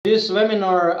this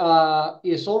webinar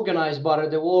is organized by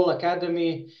the World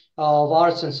Academy of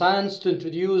Arts and Science to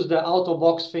introduce the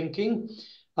out-of-box thinking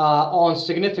on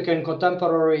significant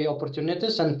contemporary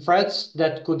opportunities and threats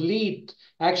that could lead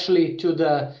actually to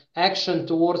the action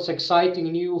towards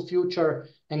exciting new future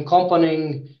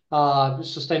encompassing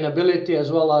sustainability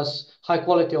as well as high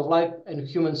quality of life and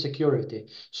human security.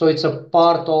 So it's a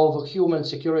part of human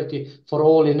security for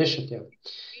all initiative.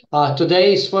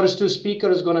 Today's first two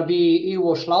speakers are going to be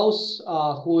Ivo Šlaus,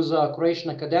 who's a Croatian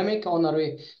academic,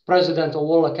 honorary president of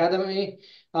World Academy,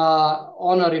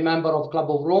 honorary member of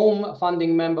Club of Rome,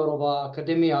 founding member of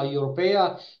Academia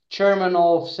Europaea, chairman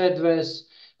of SEDVES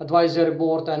advisory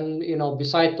board, and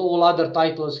besides all other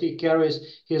titles he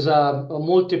carries, he's a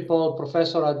multiple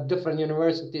professor at different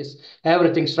universities,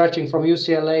 everything stretching from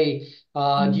UCLA,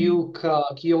 Duke,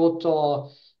 Kyoto,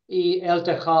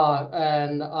 LTH,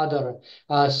 and other.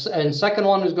 And second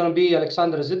one is going to be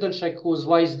Aleksander Zidanšek, who's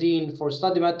vice dean for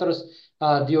study matters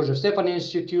at the Josef Stefan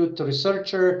Institute,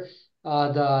 researcher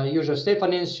the Josef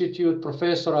Stefan Institute,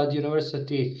 professor at the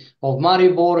University of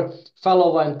Maribor,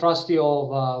 fellow and trustee of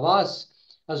WAAS,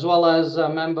 as well as a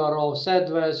member of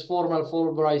SEDVES, former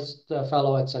Fulbright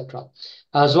fellow, etc.,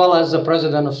 as well as the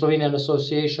president of Slovenian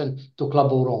Association to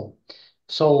Club of Rome.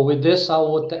 So with this, I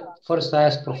would first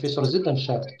ask Professor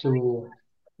Zidanšek to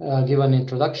give an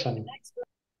introduction.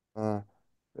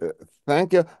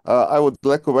 Thank you. I would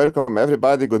like to welcome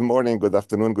everybody. Good morning, good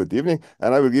afternoon, good evening.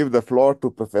 And I will give the floor to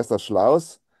Professor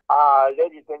Šlaus.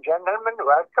 Ladies and gentlemen,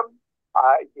 welcome.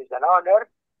 It is an honor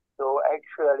to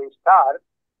actually start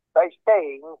by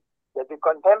saying that the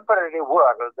contemporary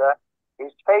world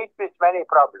is faced with many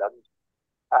problems.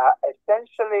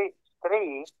 Essentially,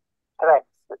 three threats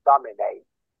that dominate.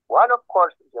 One, of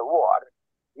course, is the war.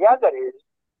 The other is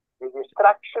the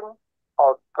destruction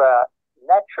of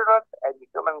natural and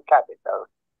human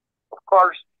capital. Of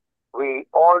course, we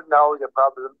all know the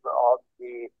problem of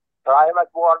the climate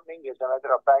warming. As a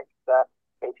matter of fact,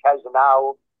 it has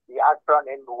now the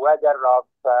acronym weather of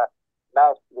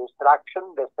mass destruction,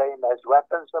 the same as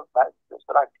weapons of mass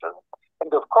destruction.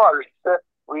 And of course,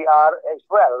 we are as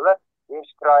well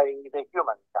destroying the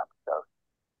human capital.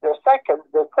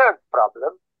 The third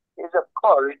problem is, of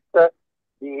course, the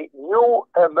new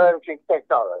emerging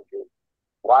technologies.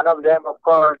 One of them, of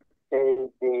course, is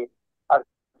the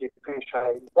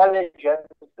artificial intelligence.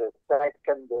 The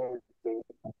second is the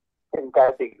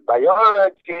synthetic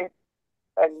biology.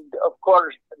 And, of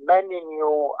course, many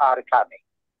new are coming.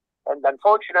 And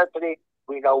unfortunately,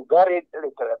 we know very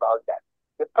little about that.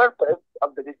 The purpose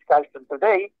of the discussion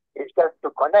today is just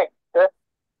to connect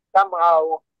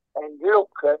somehow and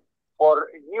look for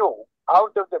new,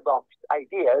 out-of-the-box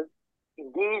ideas in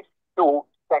these two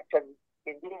sections,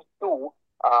 in these two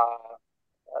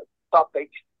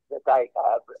topics that I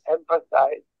have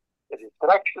emphasized, the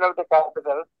destruction of the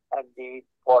capital and the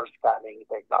forthcoming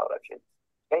technologies.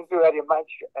 Thank you very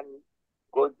much and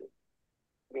good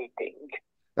meeting.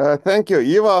 Thank you,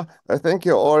 Ivo. Thank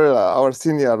you all our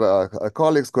senior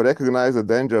colleagues who recognize the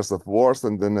dangers of wars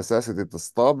and the necessity to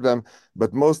stop them.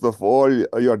 But most of all,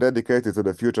 you are dedicated to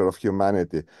the future of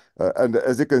humanity. And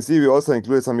as you can see, we also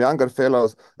include some younger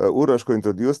fellows. Uroš, who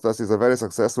introduced us, is a very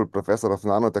successful professor of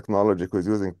nanotechnology who is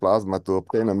using plasma to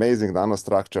obtain amazing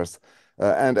nanostructures.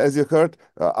 And as you heard,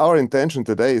 our intention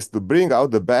today is to bring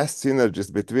out the best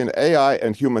synergies between AI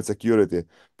and human security,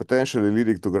 potentially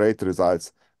leading to great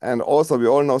results. And also, we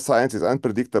all know science is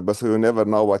unpredictable, so you never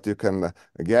know what you can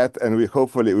get. And we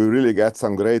really get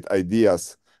some great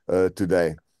ideas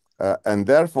today. And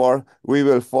therefore, we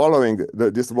will, following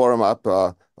this warm-up,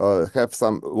 have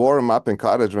some warm-up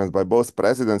encouragement by both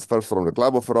presidents, first from the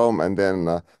Club of Rome and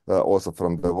then also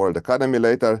from the World Academy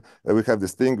later. We have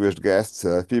distinguished guests,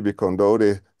 Phoebe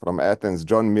Koundouri from Athens,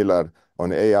 Jon Miller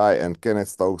on AI, and Kenneth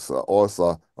Stokes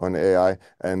also on AI.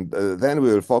 And then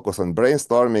we will focus on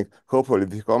brainstorming. Hopefully,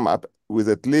 we come up with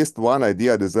at least one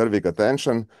idea deserving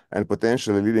attention and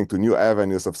potentially leading to new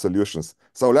avenues of solutions.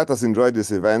 So let us enjoy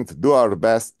this event, do our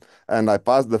best. And I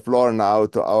pass the floor now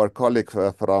to our colleague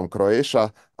from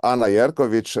Croatia, Ana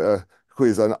Jerković, who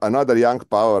is another young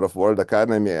power of World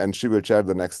Academy, and she will chair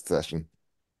the next session.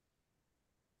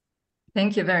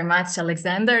 Thank you very much,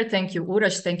 Aleksander. Thank you,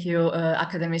 Uroš. Thank you,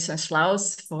 Academician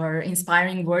Šlaus, for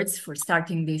inspiring words for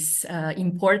starting this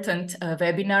important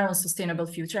webinar on sustainable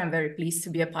future. I'm very pleased to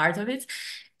be a part of it.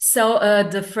 So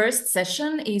the first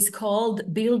session is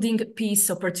called Building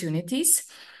Peace Opportunities.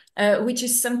 which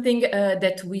is something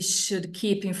that we should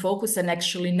keep in focus and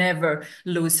actually never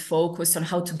lose focus on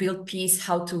how to build peace,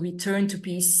 how to return to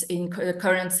peace in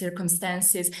current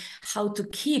circumstances, how to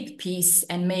keep peace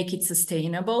and make it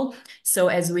sustainable. So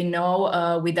as we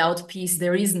know, without peace,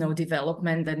 there is no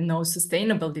development and no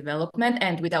sustainable development.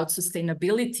 And without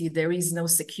sustainability, there is no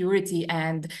security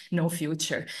and no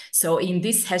future. So in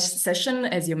this session,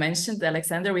 as you mentioned,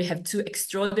 Aleksander, we have two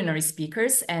extraordinary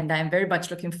speakers, and I'm very much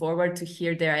looking forward to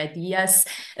hear their ideas,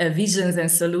 visions and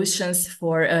solutions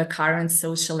for current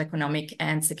social, economic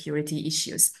and security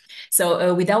issues.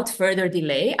 So without further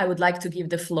delay, I would like to give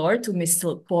the floor to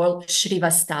Mr. Paul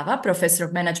Shrivastava, Professor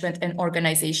of Management and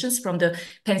Organizations from the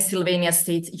Pennsylvania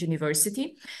State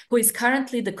University, who is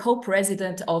currently the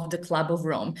co-president of the Club of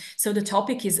Rome. So the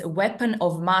topic is a weapon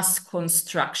of mass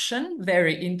construction,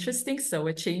 very interesting, so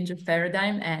a change of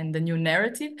paradigm and a new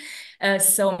narrative.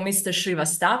 So Mr.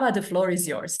 Shrivastava, the floor is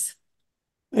yours.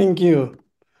 Thank you.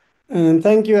 And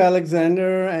thank you,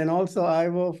 Aleksander, and also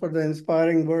Ivo for the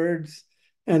inspiring words,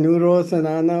 and Uroš and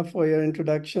Ana for your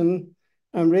introduction.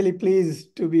 I'm really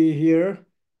pleased to be here.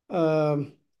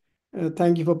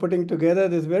 Thank you for putting together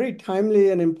this very timely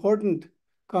and important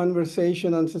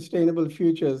conversation on sustainable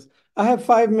futures. I have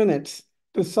 5 minutes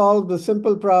to solve the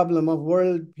simple problem of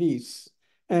world peace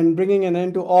and bringing an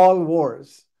end to all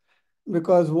wars,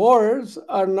 because wars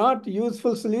are not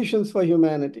useful solutions for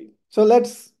humanity. So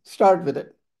let's start with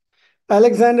it.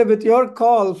 Aleksander, with your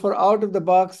call for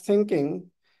out-of-the-box thinking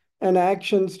and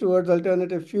actions towards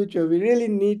alternative future, we really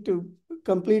need to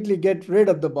completely get rid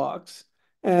of the box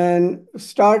and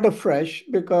start afresh,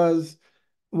 because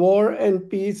war and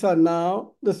peace are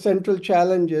now the central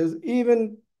challenges,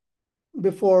 even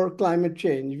before climate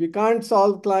change. We can't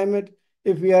solve climate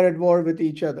if we are at war with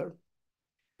each other.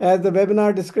 As the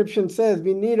webinar description says,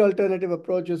 we need alternative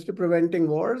approaches to preventing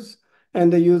wars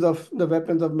and the use of the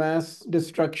weapons of mass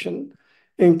destruction,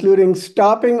 including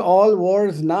stopping all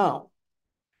wars now.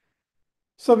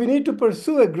 So we need to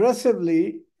pursue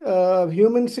aggressively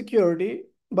human security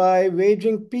by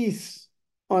waging peace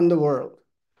on the world.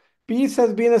 Peace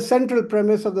has been a central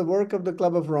premise of the work of the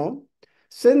Club of Rome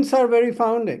since our very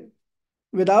founding.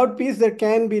 Without peace, there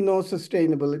can be no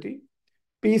sustainability.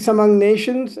 Peace among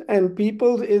nations and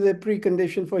peoples is a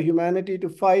precondition for humanity to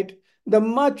fight the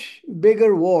much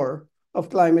bigger war of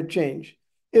climate change.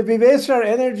 If we waste our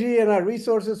energy and our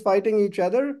resources fighting each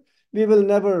other, we will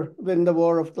never win the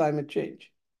war of climate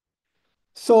change.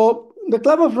 So the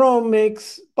Club of Rome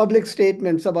makes public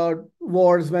statements about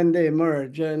wars when they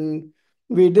emerge. And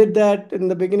we did that in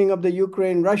the beginning of the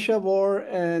Ukraine-Russia war.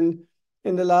 And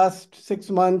in the last 6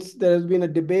 months, there has been a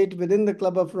debate within the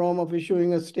Club of Rome of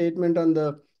issuing a statement on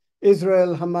the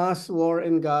Israel-Hamas war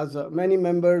in Gaza. Many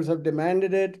members have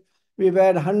demanded it. We've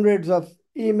had hundreds of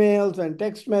emails and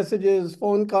text messages,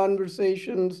 phone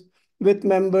conversations with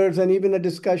members, and even a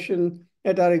discussion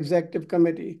at our executive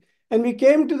committee. And we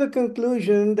came to the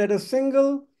conclusion that a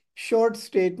single short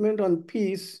statement on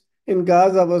peace in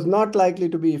Gaza was not likely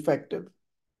to be effective.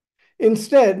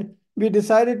 Instead, we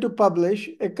decided to publish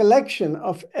a collection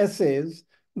of essays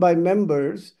by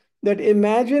members that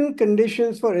imagine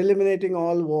conditions for eliminating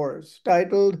all wars,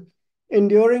 titled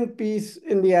Enduring Peace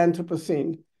in the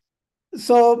Anthropocene.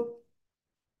 So,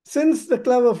 since the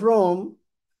Club of Rome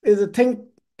is a think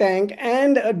tank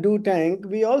and a do tank,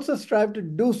 we also strive to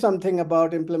do something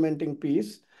about implementing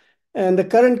peace. And the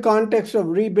current context of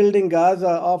rebuilding Gaza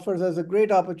offers us a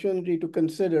great opportunity to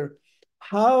consider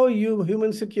how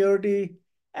human security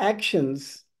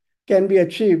actions can be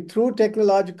achieved through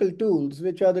technological tools,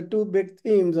 which are the two big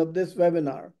themes of this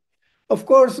webinar. Of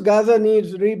course, Gaza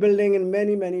needs rebuilding in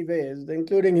many, many ways,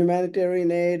 including humanitarian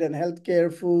aid and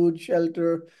healthcare, food,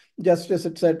 shelter, justice,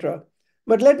 etc.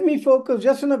 But let me focus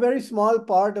just on a very small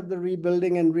part of the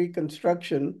rebuilding and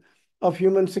reconstruction of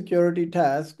human security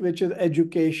task, which is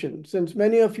education. Since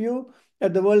many of you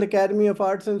at the World Academy of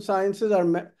Arts and Sciences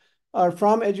are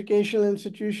from educational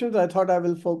institutions, I thought I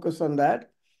will focus on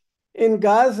that. In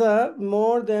Gaza,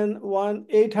 more than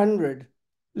 800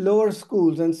 lower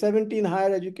schools and 17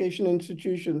 higher education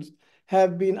institutions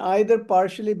have been either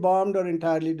partially bombed or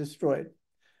entirely destroyed.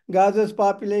 Gaza's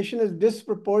population is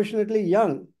disproportionately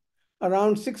young.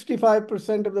 Around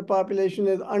 65% of the population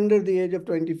is under the age of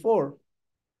 24.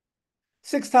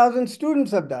 6,000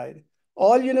 students have died.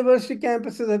 All university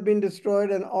campuses have been destroyed,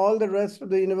 and all the rest of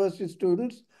the university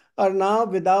students are now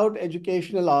without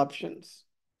educational options.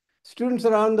 Students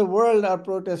around the world are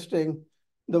protesting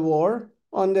the war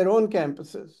on their own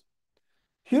campuses.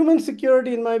 Human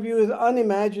security, in my view, is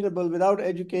unimaginable without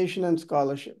education and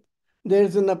scholarship.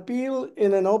 There's an appeal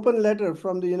in an open letter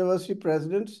from the university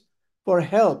presidents for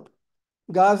help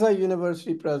Gaza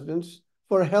University presidents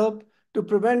for help to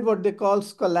prevent what they call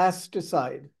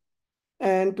scholasticide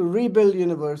and to rebuild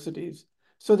universities.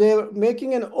 So they're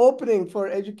making an opening for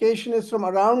educationists from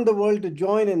around the world to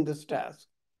join in this task.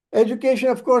 Education,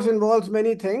 of course, involves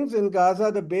many things. In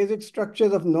Gaza, the basic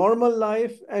structures of normal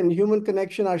life and human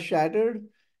connection are shattered,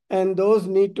 and those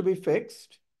need to be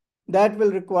fixed. That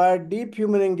will require deep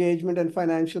human engagement and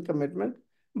financial commitment.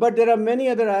 But there are many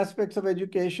other aspects of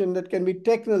education that can be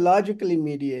technologically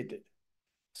mediated.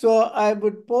 So I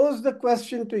would pose the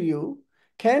question to you,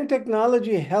 can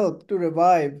technology help to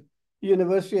revive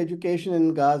university education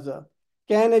in Gaza?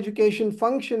 Can education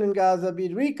function in Gaza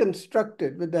be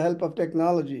reconstructed with the help of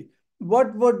technology?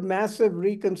 What would massive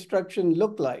reconstruction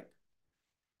look like?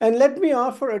 And let me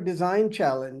offer a design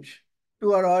challenge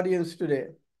to our audience today.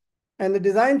 And the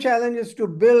design challenge is to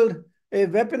build a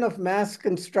weapon of mass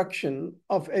construction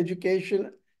of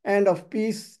education and of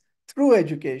peace through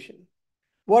education.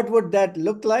 What would that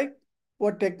look like?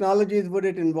 What technologies would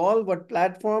it involve? What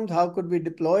platforms? How could we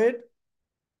deploy it?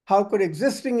 How could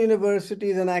existing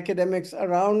universities and academics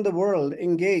around the world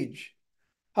engage?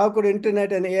 How could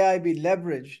internet and AI be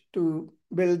leveraged to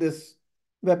build this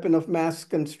weapon of mass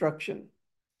construction?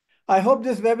 I hope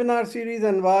this webinar series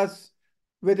and WAAS,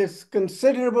 with its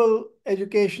considerable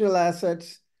educational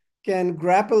assets, can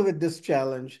grapple with this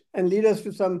challenge and lead us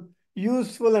to some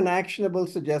useful and actionable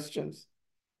suggestions.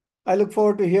 I look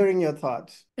forward to hearing your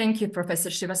thoughts. Thank you, Professor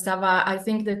Shrivastava. I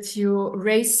think that you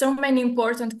raised so many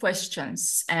important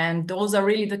questions, and those are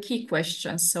really the key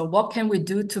questions. So what can we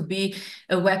do to be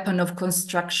a weapon of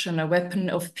construction, a weapon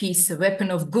of peace, a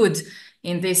weapon of good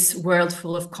in this world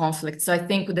full of conflict? So I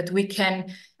think that we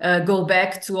can go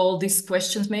back to all these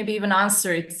questions, maybe even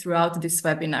answer it throughout this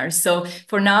webinar. So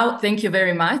for now, thank you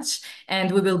very much.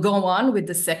 And we will go on with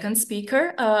the second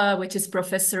speaker, which is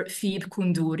Professor Phoebe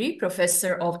Koundouri,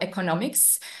 Professor of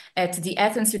Economics at the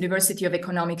Athens University of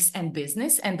Economics and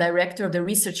Business and Director of the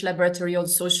Research Laboratory on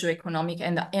Socioeconomic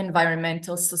and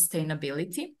Environmental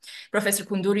Sustainability. Professor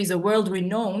Koundouri is a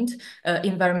world-renowned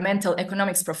environmental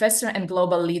economics professor and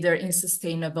global leader in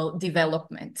sustainable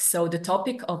development. So the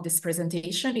topic of this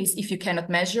presentation is, if you cannot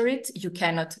measure it, you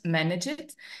cannot manage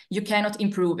it, you cannot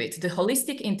improve it. The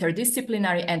holistic,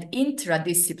 interdisciplinary and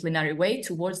intradisciplinary way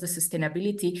towards the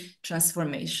sustainability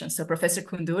transformation. So Professor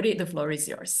Koundouri, the floor is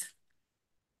yours.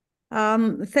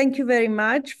 Thank you very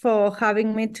much for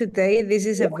having me today. This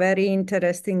is a very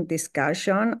interesting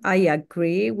discussion. I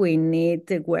agree we need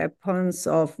the weapons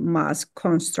of mass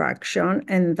construction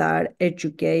and that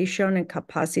education and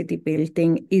capacity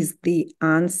building is the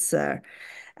answer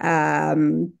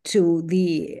to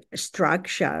the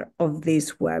structure of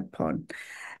this weapon.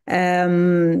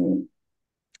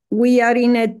 We are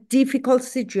in a difficult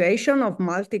situation of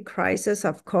multi-crisis.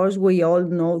 Of course, we all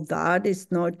know that.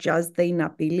 It's not just the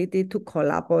inability to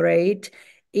collaborate.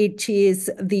 It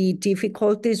is the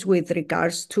difficulties with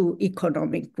regards to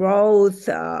economic growth,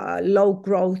 low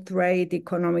growth rate,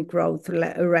 economic growth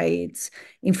rates,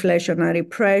 inflationary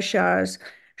pressures,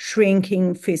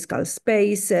 shrinking fiscal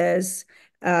spaces,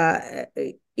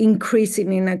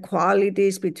 increasing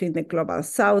inequalities between the global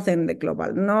south and the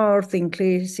global north,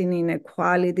 increasing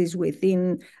inequalities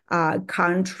within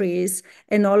countries.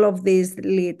 And all of this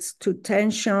leads to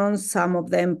tensions, some of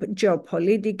them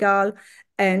geopolitical,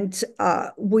 and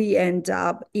we end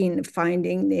up in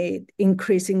finding it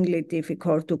increasingly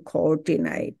difficult to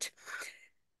coordinate.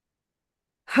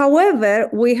 However,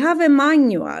 we have a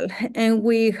manual, and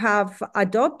we have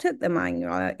adopted the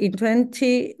manual in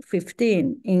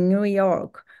 2015 in New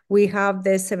York. We have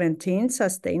the 17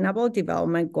 Sustainable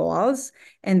Development Goals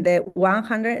and the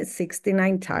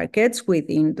 169 targets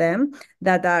within them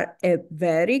that are a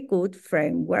very good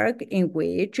framework in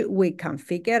which we can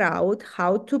figure out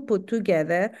how to put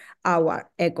together our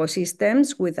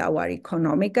ecosystems with our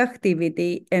economic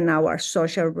activity and our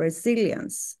social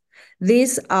resilience.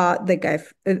 These are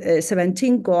the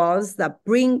 17 goals that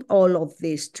bring all of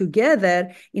this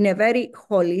together in a very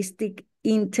holistic,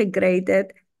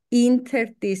 integrated,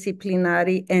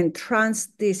 interdisciplinary and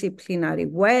transdisciplinary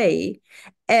way.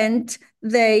 And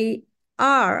they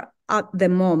are, at the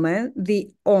moment,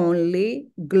 the only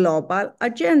global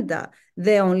agenda,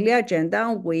 the only agenda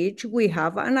on which we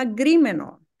have an agreement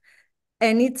on.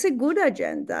 And it's a good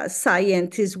agenda,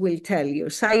 scientists will tell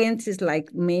you. Scientists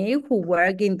like me who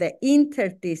work in the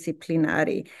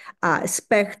interdisciplinary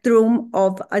spectrum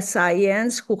of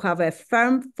science, who have a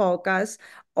firm focus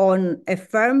on a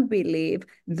firm belief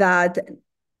that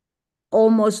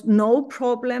almost no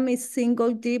problem is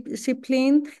single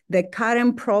discipline. The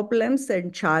current problems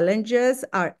and challenges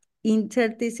are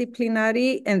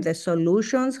interdisciplinary, and the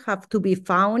solutions have to be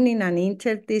found in an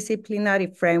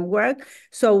interdisciplinary framework.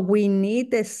 So we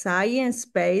need a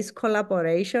science-based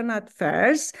collaboration at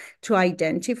first to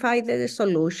identify the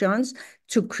solutions,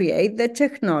 to create the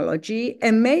technology.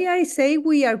 And may I say,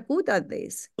 we are good at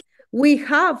this. We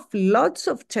have lots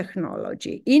of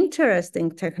technology,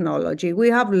 interesting technology. We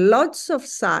have lots of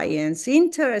science,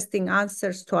 interesting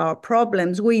answers to our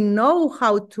problems. We know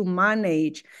how to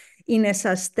manage in a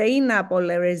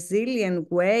sustainable, a resilient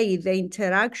way, the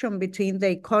interaction between the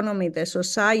economy, the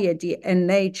society, and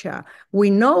nature. We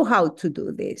know how to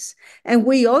do this. And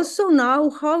we also know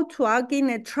how to act in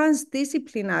a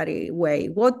transdisciplinary way.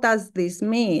 What does this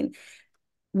mean?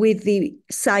 With the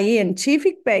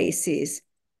scientific basis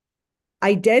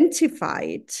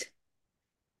identified,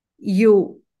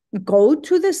 you go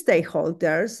to the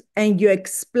stakeholders and you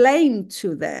explain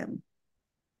to them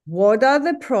what are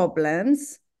the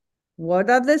problems,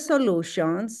 what are the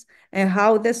solutions, and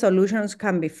how the solutions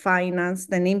can be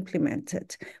financed and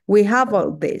implemented. We have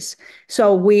all this.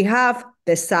 So we have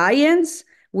the science,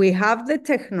 we have the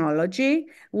technology,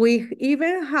 we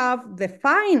even have the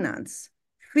finance,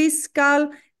 fiscal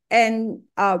and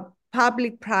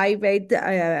public-private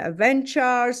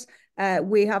ventures.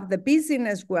 We have the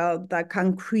business world that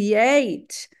can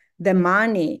create the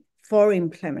money for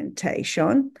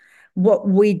implementation. What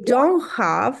we don't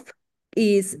have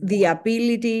is the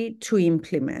ability to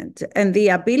implement. And the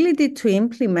ability to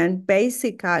implement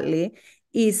basically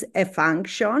is a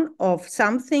function of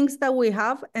some things that we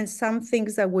have and some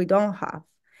things that we don't have.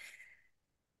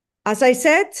 As I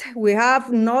said, we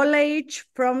have knowledge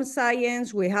from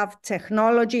science, we have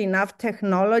technology, enough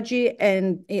technology,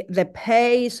 and the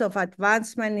pace of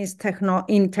advancement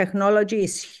in technology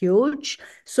is huge.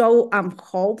 So I'm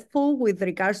hopeful with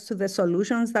regards to the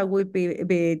solutions that we'll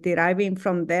be deriving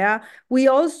from there. We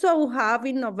also have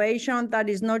innovation that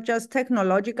is not just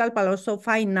technological, but also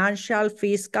financial,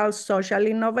 fiscal, social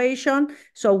innovation.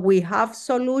 So we have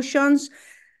solutions.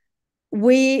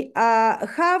 We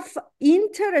have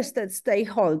interested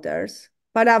stakeholders,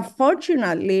 but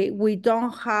unfortunately, we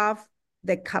don't have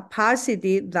the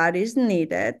capacity that is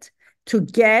needed to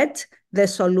get the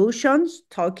solutions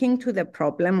talking to the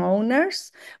problem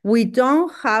owners. We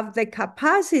don't have the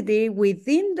capacity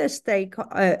within the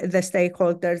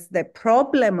stakeholders, the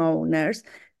problem owners,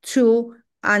 to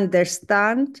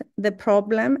understand the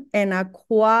problem and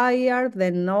acquire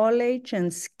the knowledge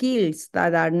and skills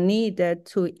that are needed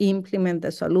to implement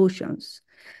the solutions.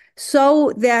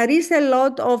 So there is a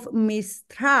lot of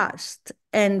mistrust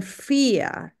and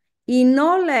fear in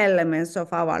all elements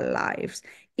of our lives,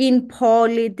 in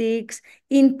politics,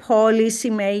 in policy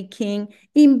making,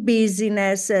 in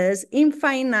businesses, in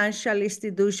financial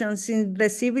institutions, in the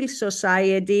civil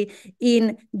society,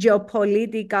 in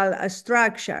geopolitical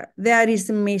structure. There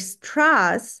is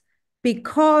mistrust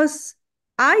because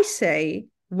I say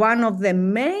one of the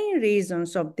main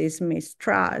reasons of this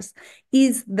mistrust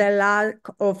is the lack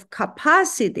of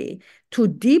capacity to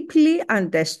deeply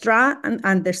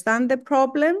understand the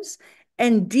problems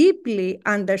and deeply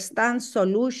understand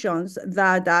solutions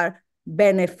that are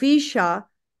beneficial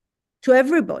to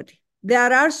everybody.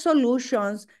 There are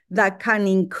solutions that can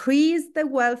increase the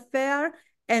welfare,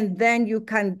 and then you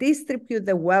can distribute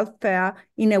the welfare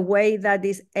in a way that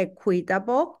is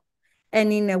equitable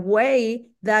and in a way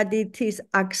that it is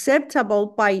acceptable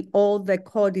by all the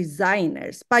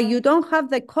co-designers. But you don't have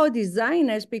the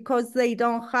co-designers because they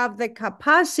don't have the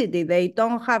capacity, they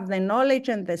don't have the knowledge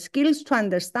and the skills to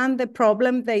understand the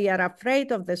problem. They are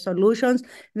afraid of the solutions.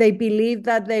 They believe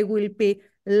that they will be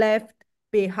left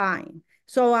behind.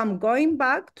 So I'm going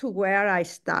back to where I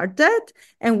started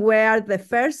and where the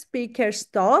first speaker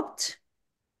stopped: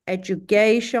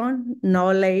 education,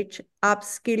 knowledge,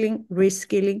 upskilling,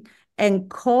 reskilling, and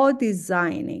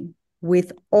co-designing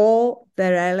with all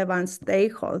the relevant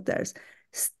stakeholders.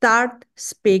 Start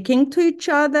speaking to each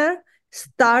other,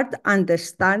 start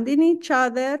understanding each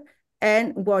other,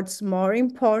 and what's more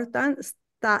important,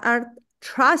 start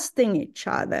trusting each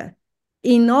other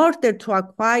in order to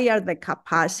acquire the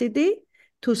capacity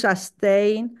to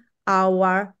sustain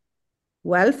our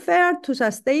welfare, to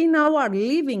sustain our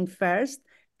living first,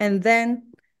 and then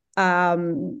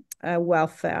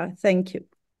welfare. Thank you.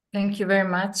 Thank you very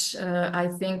much. I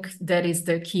think that is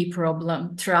the key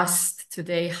problem, trust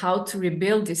today, how to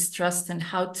rebuild this trust and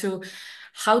how to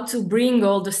how to bring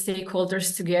all the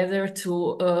stakeholders together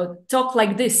to talk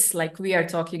like this, like we are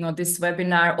talking on this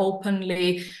webinar,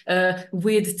 openly,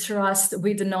 with trust,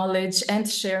 with knowledge and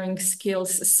sharing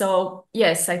skills. So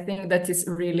yes, I think that is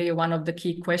really one of the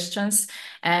key questions,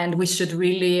 and we should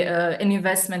really, an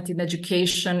investment in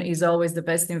education is always the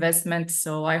best investment.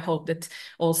 So I hope that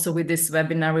also with this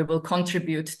webinar, we will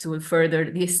contribute to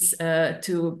further this,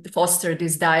 to foster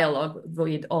this dialogue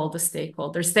with all the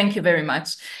stakeholders. Thank you very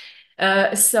much.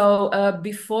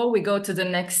 Before we go to the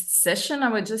next session, I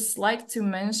would just like to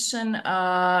mention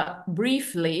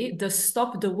briefly the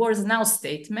Stop the Wars Now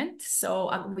statement.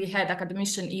 So we had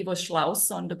academician Ivo Šlaus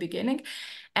on the beginning,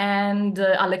 and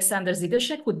Aleksander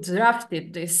Zidanšek, who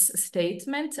drafted this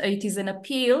statement. It is an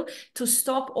appeal to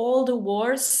stop all the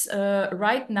wars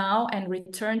right now and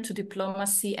return to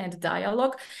diplomacy and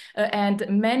dialogue. And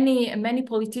many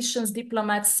politicians,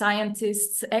 diplomats,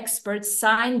 scientists, experts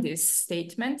signed this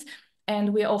statement.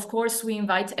 And we, of course, we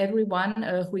invite everyone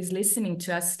who is listening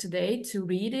to us today to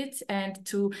read it and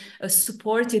to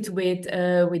support it with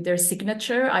their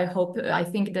signature. I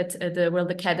think that the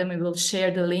World Academy will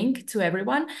share the link to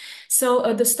everyone.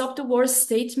 So the Stop the Wars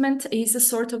statement is a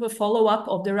sort of a follow-up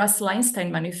of the Russell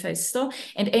Einstein Manifesto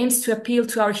and aims to appeal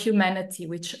to our humanity,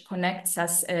 which connects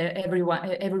us,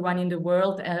 everyone in the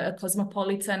world, a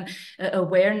cosmopolitan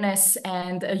awareness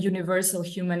and a universal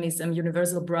humanism,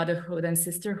 universal brotherhood and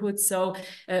sisterhood. So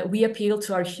we appeal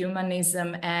to our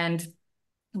humanism, and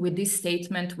with this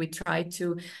statement, we try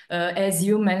to, as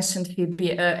you mentioned,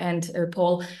 Phoebe and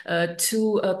Paul,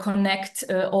 to connect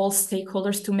all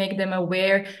stakeholders, to make them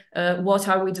aware what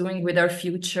are we doing with our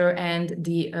future and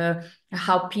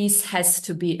how peace has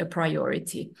to be a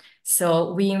priority.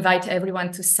 So we invite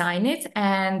everyone to sign it.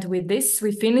 And with this,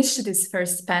 we finish this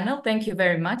first panel. Thank you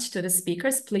very much to the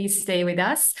speakers. Please stay with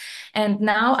us. And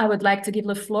now I would like to give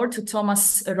the floor to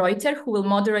Thomas Reuter, who will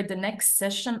moderate the next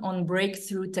session on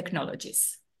breakthrough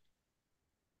technologies.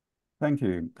 Thank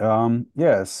you.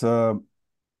 Yes, our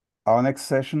next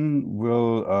session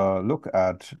will look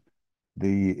at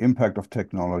the impact of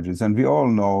technologies. And we all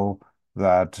know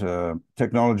that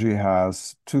technology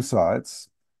has two sides.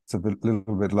 It's a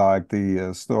little bit like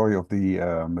the story of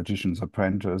the magician's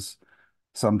apprentice.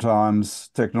 Sometimes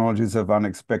technologies have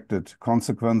unexpected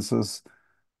consequences.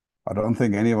 I don't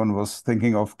think anyone was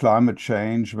thinking of climate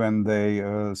change when they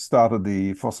started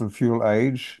the fossil fuel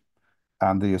age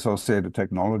and the associated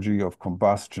technology of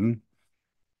combustion.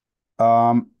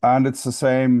 And it's the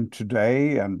same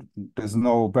today, and there's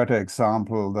no better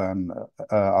example than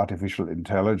artificial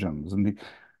intelligence. And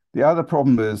the other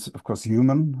problem is, of course,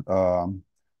 human.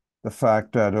 The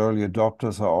fact that early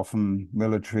adopters are often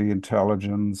military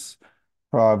intelligence,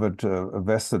 private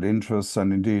vested interests,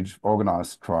 and indeed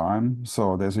organized crime.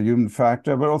 So there's a human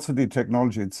factor, but also the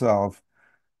technology itself.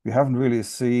 We haven't really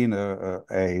seen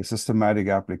a systematic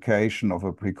application of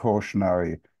a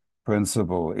precautionary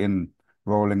principle in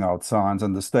rolling out science,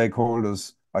 and the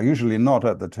stakeholders are usually not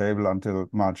at the table until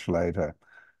much later.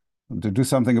 To do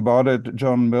something about it,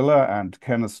 Jon Miller and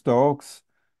Kenneth Stokes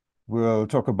will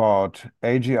talk about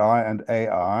AGI and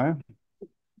AI.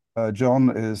 Jon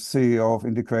is CEO of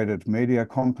Integrated Media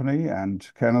Company, and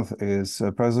Kenneth is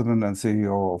President and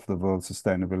CEO of the World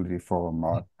Sustainability Forum.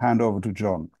 I'll hand over to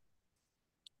Jon.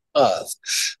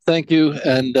 Thank you,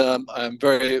 and I'm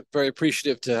very, very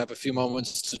appreciative to have a few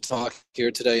moments to talk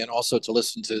here today, and also to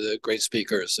listen to the great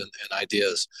speakers and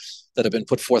ideas that have been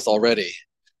put forth already.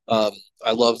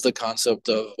 I love the concept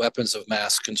of weapons of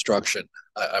mass construction.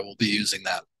 I will be using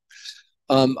that.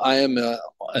 I am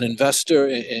an investor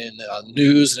in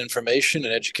news and information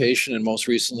and education, and most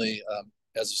recently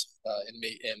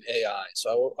in AI.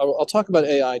 So I'll talk about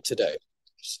AI today.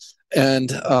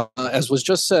 And as was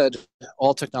just said,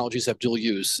 all technologies have dual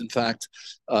use. In fact,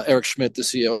 Eric Schmidt, the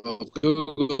CEO of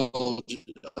Google,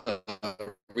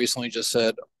 recently just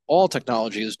said, all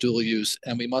technology is dual use,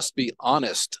 and we must be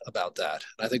honest about that.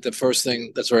 And I think the first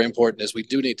thing that's very important is we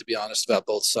do need to be honest about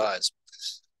both sides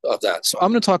of that. So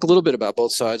I'm going to talk a little bit about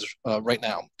both sides right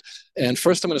now. And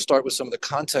first, I'm going to start with some of the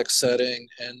context setting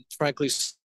and, frankly,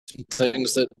 some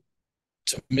things that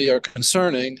to me are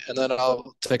concerning, and then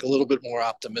I'll take a little bit more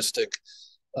optimistic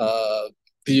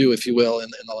view, if you will, in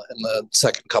the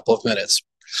second couple of minutes.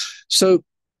 So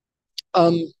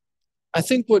I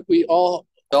think what we all,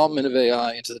 development of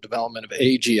AI into the development of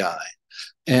AGI,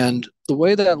 and the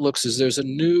way that looks is there's a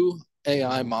new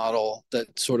AI model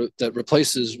that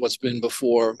replaces what's been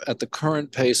before at the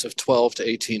current pace of 12 to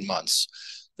 18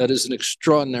 months. That is an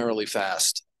extraordinarily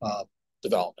fast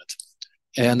development.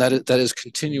 And that is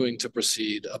continuing to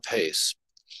proceed apace.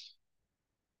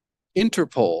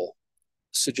 Interpol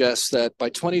suggests that by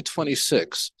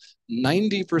 2026,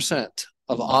 90%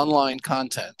 of online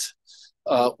content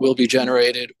will be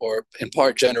generated or in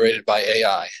part generated by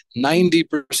AI.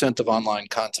 90% of online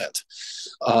content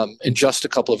in just a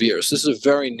couple of years. This is a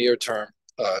very near-term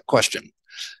question.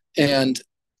 And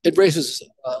it raises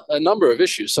a number of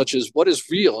issues, such as what is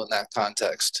real in that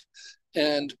context.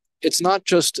 And it's not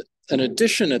just an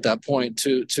addition at that point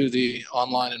to the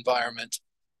online environment.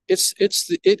 It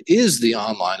is the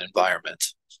online environment.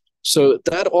 So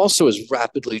that also is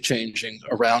rapidly changing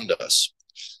around us.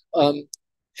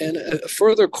 And a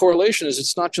further correlation is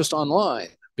it's not just online,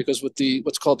 because with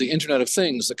what's called the Internet of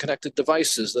Things, the connected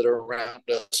devices that are around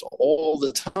us all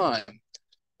the time,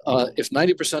 if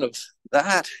 90% of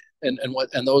that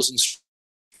and those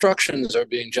instructions are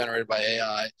being generated by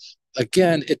AI,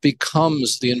 again, it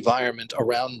becomes the environment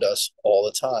around us all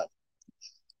the time.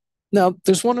 Now,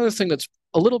 there's one other thing that's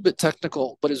a little bit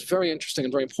technical, but is very interesting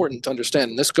and very important to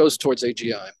understand, and this goes towards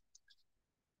AGI.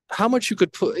 How much you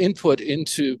could input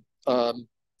into an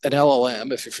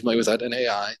LLM, if you're familiar with that, an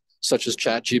AI, such as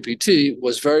ChatGPT,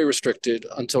 was very restricted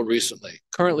until recently.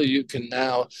 Currently, you can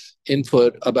now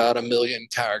input about 1 million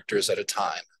characters at a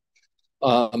time,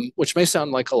 which may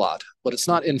sound like a lot, but it's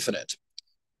not infinite.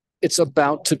 It's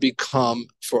about to become,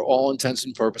 for all intents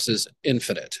and purposes,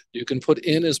 infinite. You can put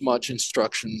in as much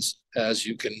instructions as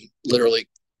you can literally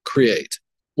create.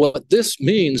 What this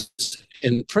means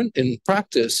in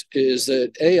practice is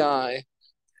that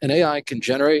an AI can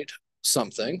generate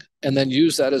something and then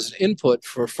use that as an input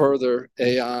for further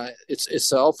AI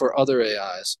itself or other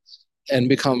AIs, and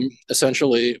become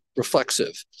essentially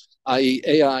reflexive, i.e.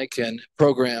 AI can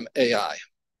program AI.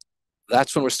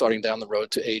 That's when we're starting down the road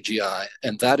to AGI,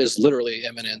 and that is literally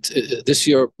imminent this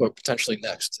year or potentially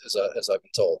next, as I've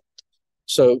been told.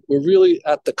 So we're really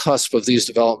at the cusp of these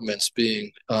developments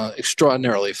being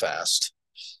extraordinarily fast.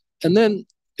 And then,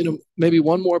 maybe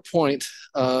one more point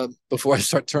before I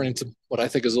start turning to what I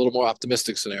think is a little more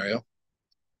optimistic scenarios,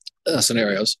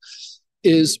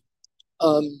 is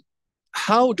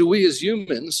how do we as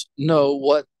humans know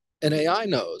what an AI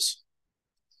knows?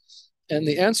 And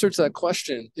the answer to that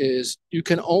question is you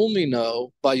can only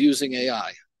know by using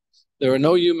AI. There are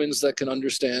no humans that can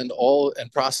understand all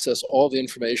and process all the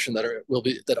information that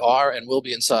are and will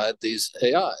be inside these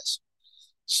AIs.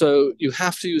 So you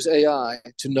have to use AI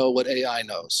to know what AI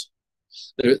knows.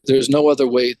 There's no other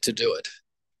way to do it.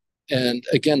 And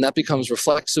again, that becomes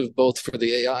reflexive both for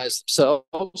the AIs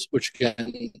themselves, which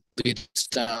again leads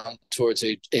down towards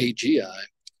AGI,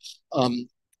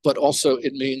 but also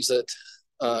it means that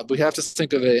we have to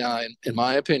think of AI, in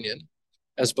my opinion,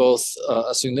 as both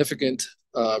a significant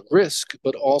risk,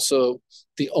 but also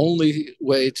the only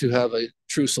way to have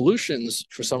true solutions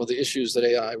for some of the issues that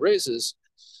AI raises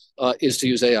is to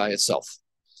use AI itself.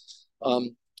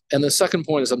 And the second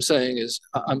point, as I'm saying, is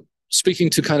I'm speaking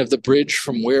to kind of the bridge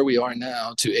from where we are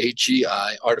now to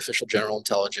AGI, artificial general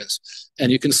intelligence.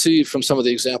 And you can see from some of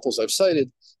the examples I've cited,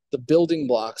 the building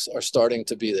blocks are starting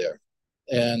to be there.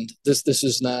 And this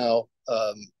is now,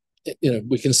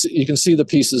 you can see the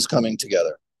pieces coming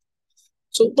together.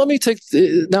 So let me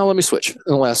switch in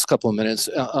the last couple of minutes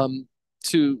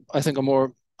to, I think, a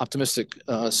more optimistic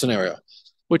scenario,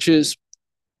 which is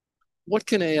what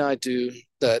can AI do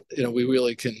that we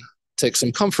really can take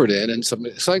some comfort in and some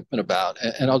excitement about?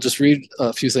 And I'll just read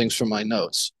a few things from my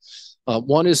notes.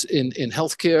 One is in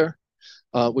healthcare,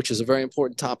 which is a very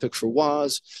important topic for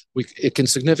WAAS. It can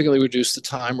significantly reduce the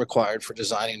time required for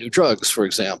designing new drugs, for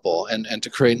example, and to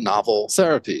create novel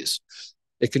therapies.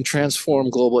 It can transform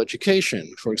global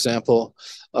education. For example,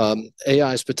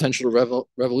 AI's potential to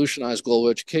revolutionize global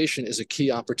education is a key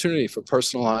opportunity for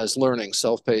personalized learning,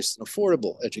 self-paced, and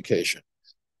affordable education.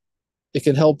 It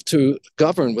can help to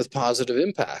govern with positive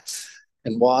impact.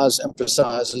 And WAAS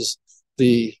emphasizes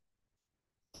the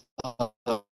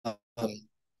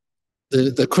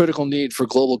critical need for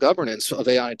global governance of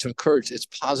AI to encourage its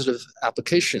positive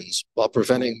applications while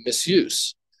preventing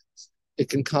misuse. It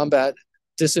can combat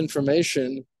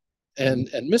disinformation and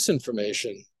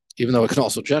misinformation, even though it can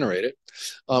also generate it,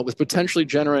 with potentially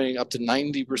generating up to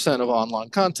 90% of online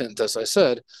content. As I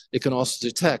said, it can also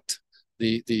detect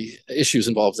the issues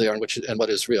involved there and what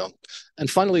is real. And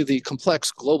finally, the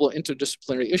complex global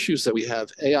interdisciplinary issues that we have,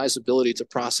 AI's ability to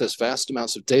process vast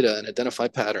amounts of data and identify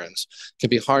patterns can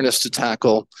be harnessed to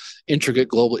tackle intricate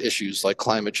global issues like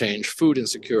climate change, food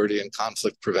insecurity, and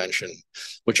conflict prevention,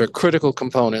 which are critical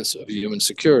components of human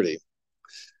security.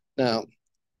 Now,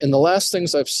 in the last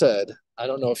things I've said, I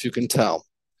don't know if you can tell,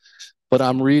 but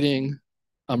I'm reading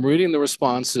the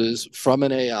responses from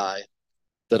an AI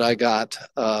that I got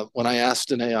when I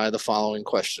asked an AI the following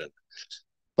question.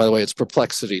 By the way, it's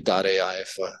perplexity.ai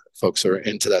if folks are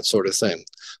into that sort of thing.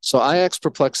 So I asked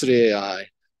Perplexity AI,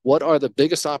 what are the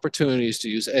biggest opportunities to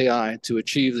use AI to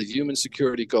achieve the human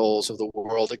security goals of the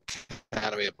World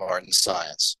Academy of Art and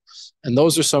Science? And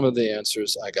those are some of the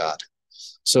answers I got.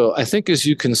 So I think, as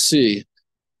you can see,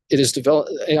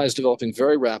 AI is developing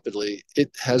very rapidly.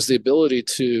 It has the ability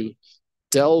to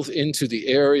delve into the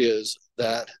areas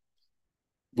that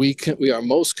we are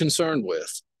most concerned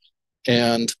with,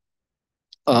 and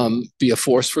be a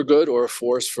force for good or a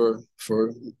force for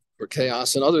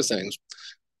chaos and other things.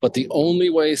 But the only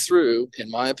way through, in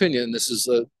my opinion, this is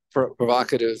a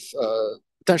provocative,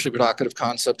 potentially provocative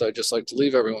concept I'd just like to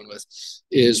leave everyone with,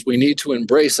 is we need to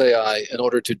embrace AI in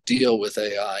order to deal with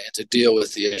AI and to deal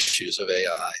with the issues of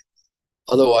AI.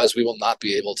 Otherwise, we will not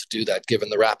be able to do that, given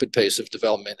the rapid pace of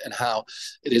development and how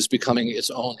it is becoming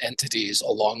its own entities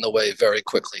along the way very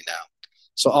quickly now.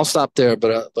 So I'll stop there,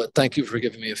 but thank you for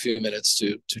giving me a few minutes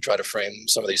to try to frame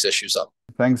some of these issues up.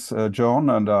 Thanks, Jon,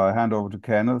 and I hand over to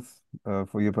Kenneth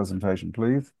for your presentation,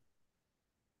 please.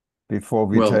 Before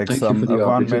we take some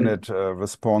 1-minute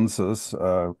responses,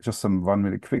 just some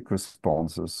 1-minute quick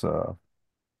responses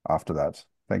after that.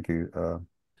 Thank you.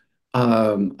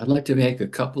 I'd like to make a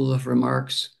couple of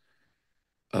remarks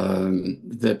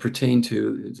that pertain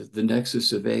to the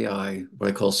nexus of AI, what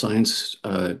I call Science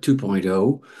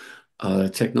 2.0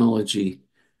 technology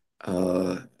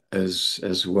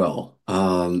as well.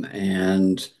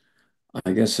 And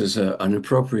I guess as an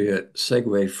appropriate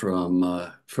segue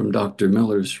from Dr.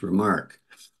 Miller's remark,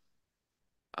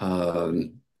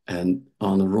 and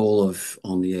on the role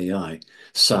on the AI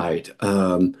side,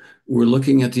 we're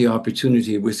looking at the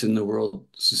opportunity within the World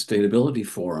Sustainability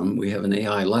Forum. We have an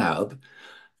AI lab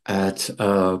at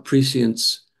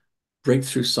Prescient's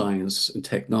Breakthrough Science and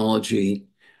Technology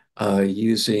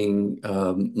using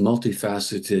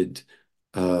multifaceted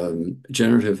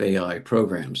generative AI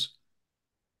programs.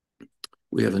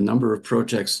 We have a number of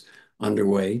projects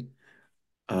underway,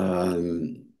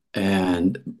 and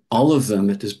all of them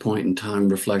at this point in time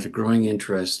reflect a growing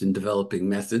interest in developing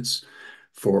methods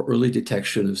for early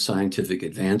detection of scientific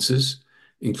advances,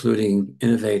 including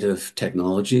innovative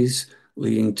technologies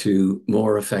leading to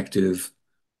more effective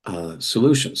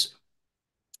solutions.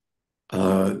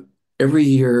 Every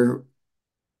year,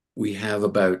 we have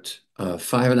about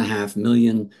 5.5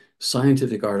 million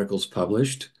scientific articles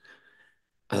published,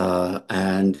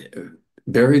 and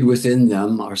buried within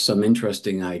them are some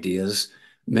interesting ideas.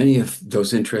 Many of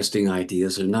those interesting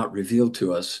ideas are not revealed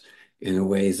to us in a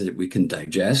way that we can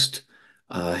digest,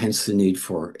 hence the need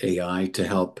for AI to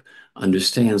help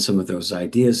understand some of those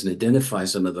ideas and identify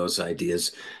some of those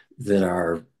ideas that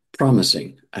are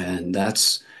promising. And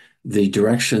that's the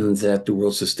direction that the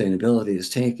world sustainability is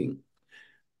taking.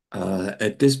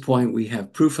 At this point, we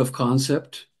have proof of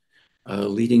concept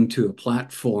leading to a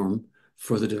platform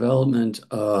for the development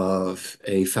of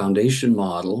a foundation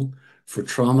model for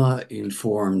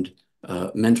trauma-informed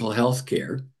mental health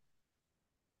care.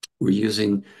 We're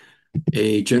using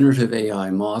a generative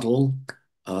AI model,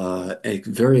 a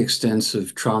very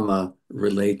extensive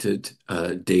trauma-related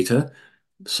data,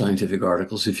 scientific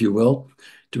articles, if you will,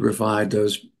 to provide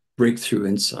those breakthrough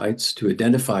insights, to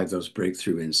identify those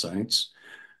breakthrough insights.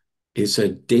 It's a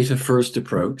data-first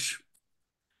approach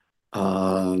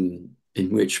in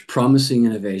which promising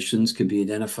innovations can be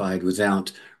identified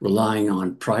without relying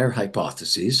on prior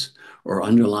hypotheses or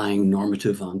underlying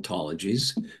normative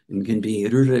ontologies, and can be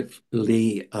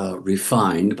iteratively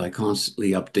refined by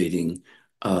constantly updating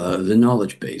the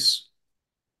knowledge base.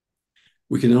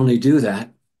 We can only do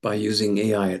that by using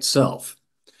AI itself.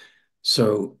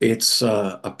 So it's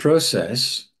a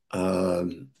process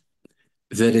that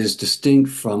is distinct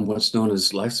from what's known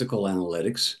as lexical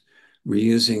analytics. We're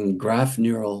using graph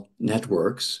neural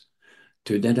networks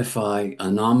to identify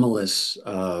anomalous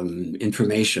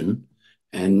information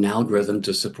and an algorithm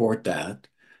to support that.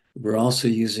 We're also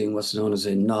using what's known as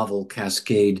a novel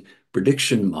cascade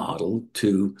prediction model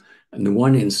to, in the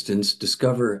one instance,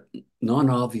 discover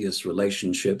non-obvious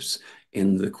relationships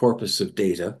in the corpus of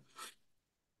data.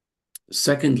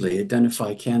 Secondly,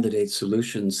 identify candidate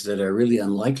solutions that are really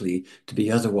unlikely to be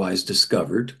otherwise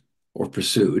discovered or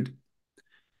pursued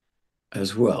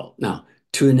as well. Now,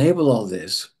 to enable all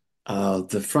this,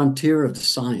 the frontier of the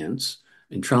science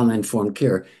in trauma-informed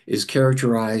care is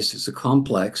characterized as a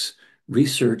complex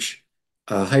research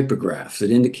hypergraph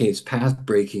that indicates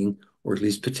path-breaking or at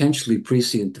least potentially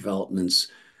prescient developments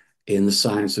in the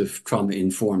science of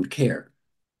trauma-informed care.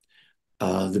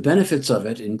 The benefits of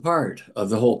it, in part, of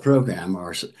the whole program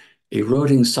are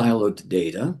eroding siloed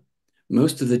data.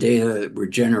 Most of the data that we're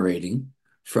generating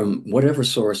from whatever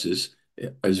sources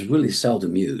is really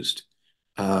seldom used.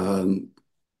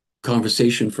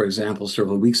 conversation, for example,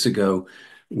 several weeks ago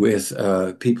with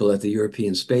people at the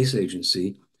European Space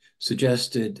Agency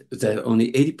suggested that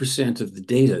only 80% of the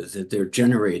data that they're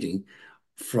generating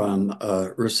from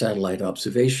Earth satellite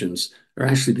observations are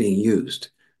actually being used.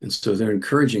 And so they're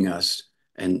encouraging us,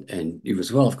 and you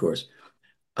as well, of course,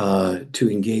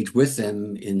 to engage with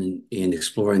them in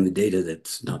exploring the data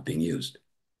that's not being used.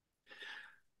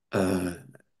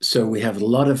 So we have a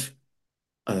lot of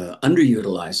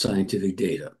underutilized scientific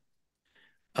data,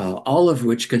 all of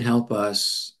which can help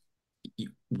us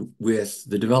with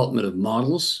the development of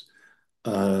models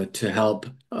to help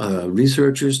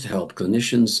researchers, to help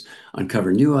clinicians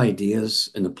uncover new ideas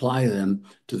and apply them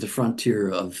to the frontier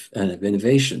of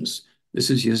innovations. This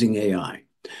is using AI.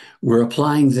 We're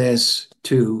applying this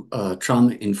to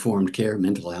trauma-informed care,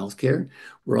 mental health care.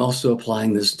 We're also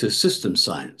applying this to system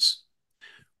science.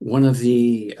 One of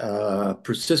the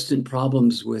persistent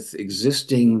problems with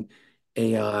existing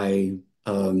AI,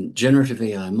 generative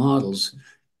AI models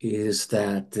is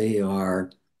that they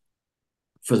are,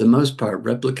 for the most part,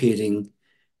 replicating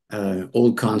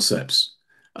old concepts.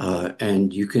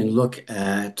 And you can look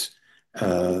at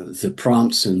the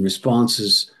prompts and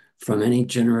responses from any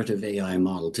generative AI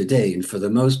model today, and for the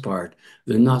most part,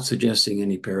 they're not suggesting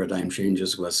any paradigm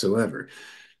changes whatsoever.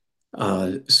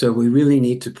 So we really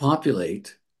need to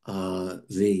populate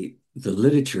the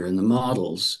literature and the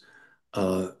models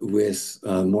with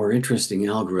more interesting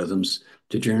algorithms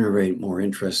to generate more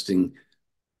interesting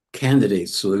candidate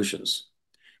solutions.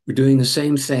 We're doing the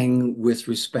same thing with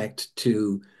respect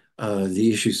to the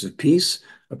issues of peace,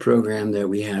 a program that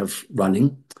we have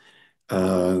running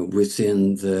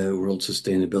within the World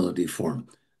Sustainability Forum.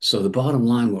 So the bottom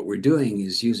line, what we're doing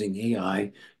is using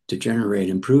AI to generate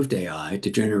improved AI, to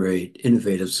generate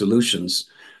innovative solutions,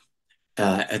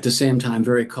 at the same time,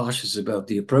 very cautious about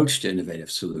the approach to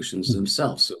innovative solutions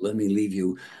themselves. So let me leave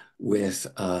you with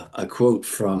a quote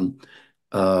from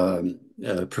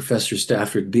Professor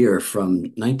Stafford Beer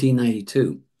from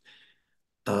 1992,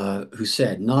 who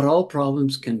said, "Not all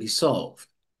problems can be solved,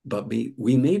 but we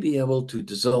may be able to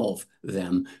dissolve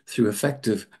them through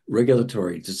effective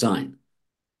regulatory design."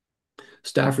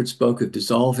 Stafford spoke of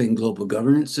dissolving global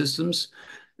governance systems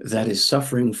that is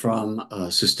suffering from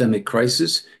a systemic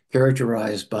crisis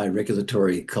characterized by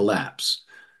regulatory collapse.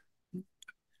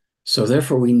 So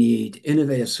therefore, we need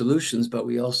innovative solutions, but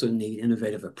we also need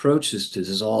innovative approaches to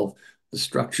dissolve the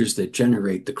structures that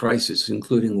generate the crisis,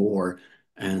 including war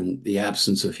and the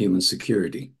absence of human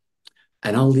security.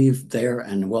 And I'll leave there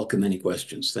and welcome any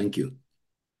questions. Thank you.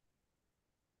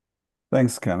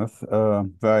 Thanks, Kenneth.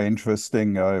 Very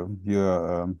interesting,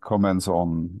 your comments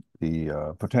on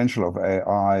the potential of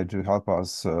AI to help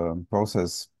us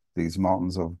process these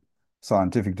mountains of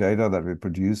scientific data that we're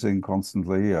producing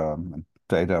constantly, and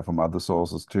data from other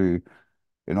sources too,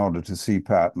 in order to see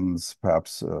patterns,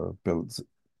 perhaps build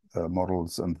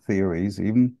models and theories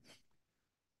even.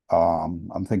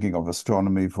 I'm thinking of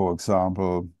astronomy, for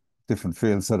example, different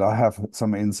fields that I have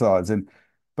some insights in.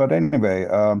 But anyway,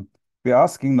 we're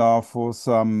asking now for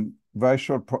some very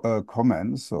short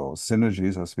comments, or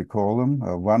synergies as we call them.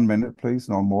 1 minute, please,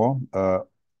 no more,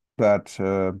 that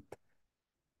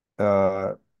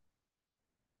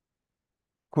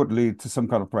could lead to some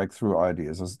kind of breakthrough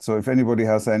ideas. So if anybody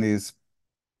has any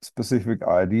specific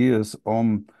ideas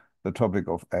on the topic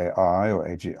of AI or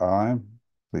AGI,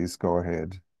 please go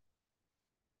ahead.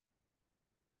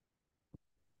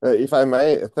 If I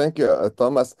may, thank you,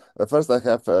 Thomas. First, I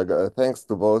have thanks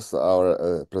to both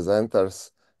our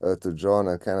presenters, to Jon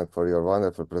and Kenneth, for your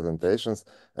wonderful presentations.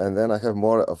 And then I have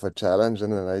more of a challenge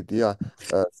and an idea.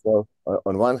 So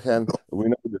on one hand, we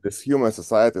know that these human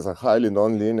societies are highly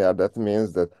nonlinear. That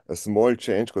means that a small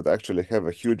change could actually have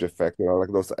a huge effect. You know, like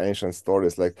those ancient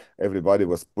stories, like everybody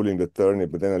was pulling the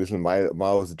turnip, but then a little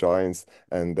mouse joins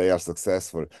and they are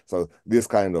successful. So this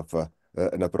kind of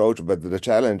an approach, but the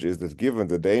challenge is that given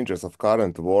the dangers of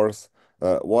current wars,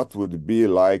 what would be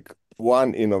like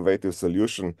one innovative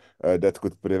solution that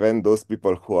could prevent those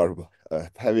people who are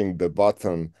having the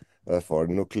button for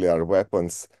nuclear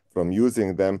weapons from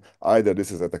using them? Either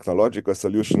this is a technological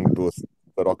solution to stop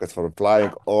the rockets from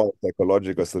flying, or a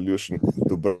psychological solution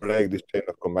to break this chain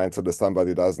of command so that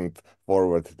somebody doesn't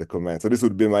forward the command. So this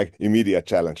would be my immediate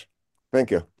challenge.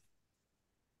 Thank you.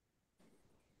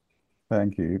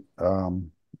 Thank you,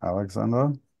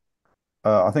 Aleksander.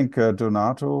 I think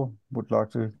Donato would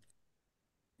like to.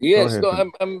 Yes,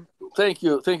 no, thank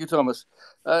you, Thomas.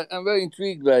 I'm very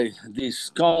intrigued by this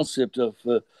concept of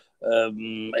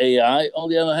AI. On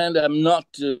the other hand, I'm not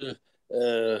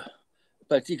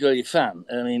particularly fun.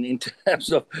 I mean, in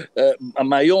terms of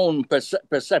my own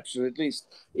perception, at least,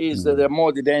 is that they're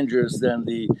more the dangers than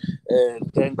the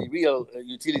real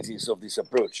utilities of this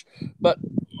approach. But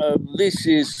this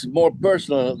is more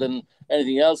personal than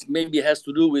anything else. Maybe it has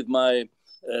to do with my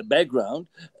background,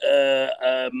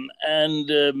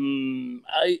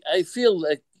 I feel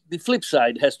like the flip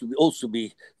side has to also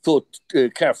be thought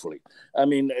carefully. I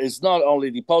mean, it's not only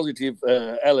the positive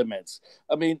elements.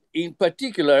 I mean, in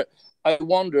particular, I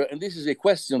wonder, and this is a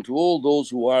question to all those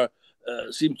who are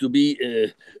seem to be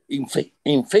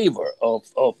in favor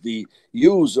of the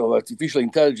use of artificial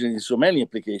intelligence in so many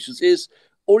applications, is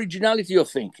originality of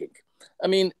thinking. I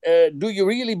mean, do you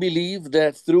really believe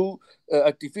that through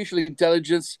artificial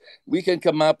intelligence we can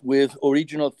come up with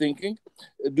original thinking?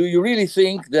 Do you really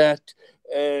think that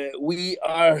we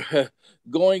are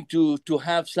going to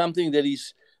have something that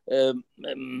is,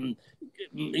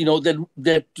 you know,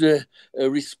 that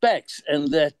respects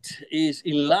and that is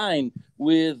in line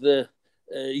with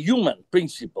human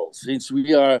principles? Since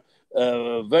we are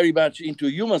very much into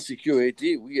human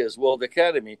security, we as World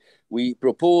Academy, we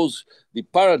propose the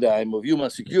paradigm of human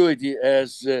security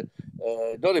as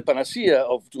not a panacea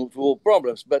to all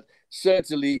problems, but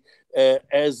certainly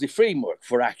as the framework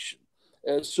for action.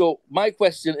 So my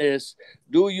question is,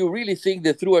 do you really think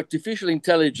that through artificial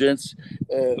intelligence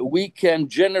we can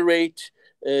generate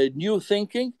new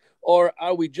thinking, or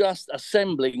are we just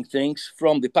assembling things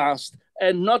from the past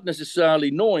and not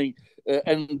necessarily knowing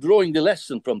and drawing the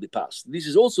lesson from the past? This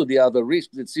is also the other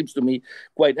risk that seems to me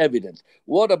quite evident.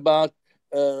 What about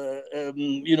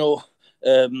you know,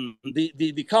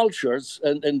 the cultures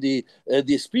and the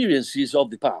experiences of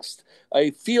the past?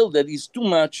 I feel that it's too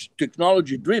much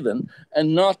technology driven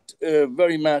and not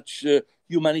very much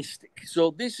humanistic.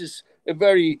 So this is a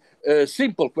very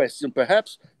simple question,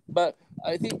 perhaps, but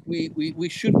I think we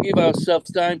should give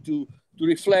ourselves time to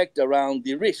reflect around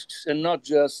the risks and not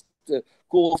just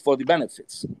call for the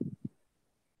benefits.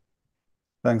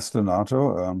 Thanks,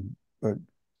 Donato.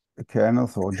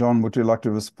 Kenneth or John, would you like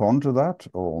to respond to that,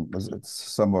 or is it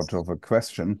somewhat of a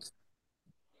question?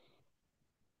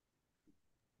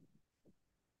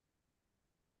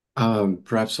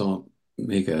 Perhaps I'll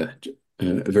make a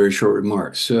very short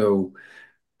remark. So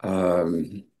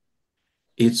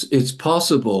it's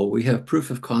possible, we have proof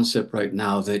of concept right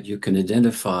now that you can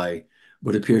identify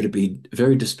what appear to be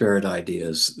very disparate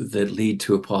ideas that lead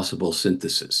to a possible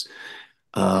synthesis.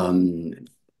 The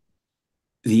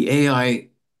AI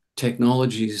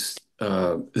technologies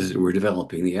that we're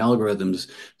developing, the algorithms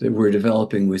that we're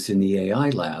developing within the AI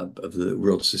lab of the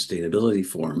World Sustainability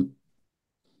Forum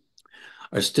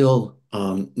are still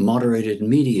moderated and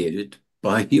mediated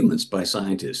by humans, by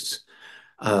scientists.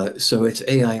 So it's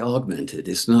AI augmented.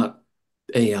 It's not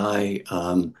AI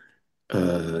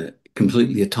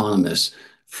completely autonomous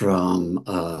from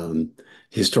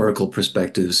historical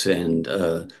perspectives and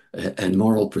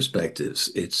moral perspectives.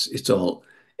 It's all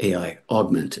AI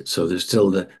augmented. So there's still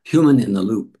the human in the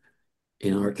loop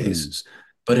in our cases.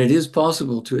 But it is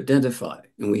possible to identify,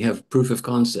 and we have proof of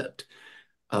concept,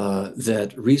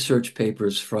 that research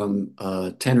papers from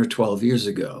 10 or 12 years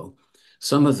ago,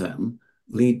 some of them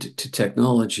lead to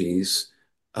technologies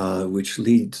which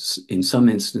leads in some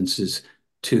instances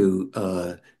to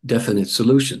definite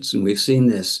solutions. And we've seen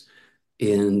this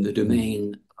in the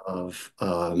domain of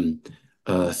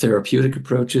therapeutic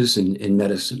approaches in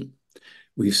medicine.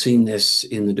 We've seen this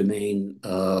in the domain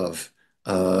of,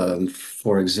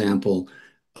 for example,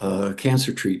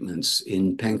 cancer treatments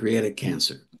in pancreatic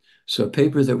cancer. So a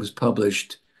paper that was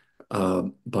published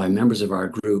by members of our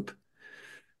group,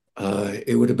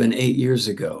 it would have been 8 years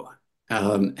ago,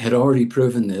 had already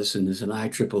proven this, and there's an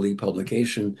IEEE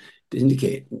publication to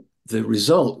indicate the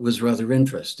result was rather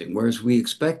interesting, whereas we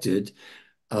expected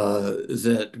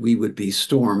that we would be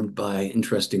stormed by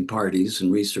interesting parties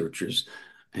and researchers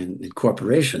and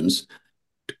corporations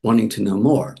wanting to know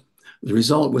more. The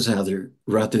result was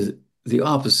rather the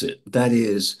opposite. That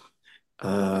is,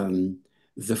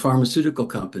 the pharmaceutical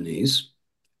companies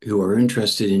who are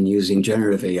interested in using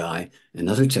generative AI and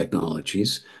other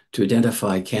technologies to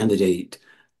identify candidate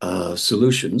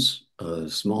solutions,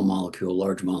 small molecule,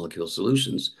 large molecule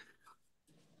solutions,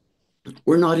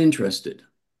 were not interested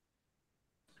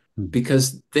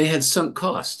because they had sunk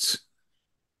costs.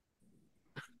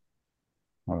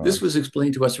 This was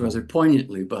explained to us rather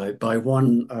poignantly by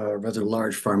one rather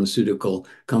large pharmaceutical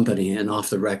company, and off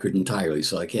the record entirely,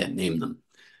 so I can't name them.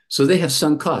 So they have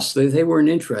sunk costs. They weren't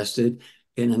interested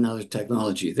in another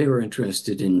technology. They were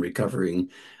interested in recovering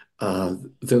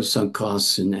those sunk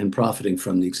costs and profiting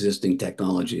from the existing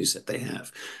technologies that they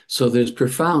have. So there's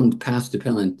profound path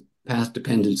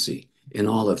dependency in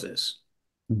all of this.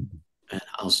 And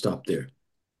I'll stop there.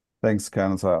 Thanks,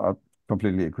 Kenneth. I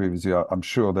completely agree with you. I'm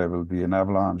sure there will be an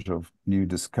avalanche of new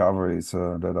discoveries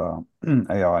that are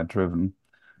AI-driven.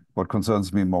 What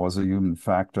concerns me more is the human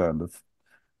factor, and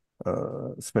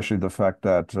especially the fact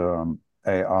that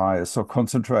AI is so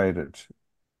concentrated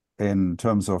in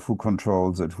terms of who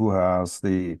controls it, who has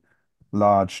the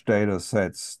large data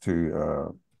sets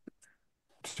to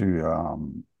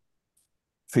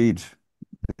feed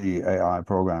the AI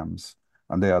programs,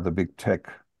 and they are the big tech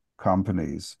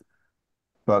companies.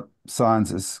 But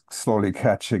science is slowly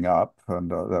catching up,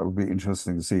 and that would be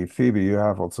interesting to see. Phoebe, you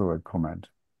have also a comment.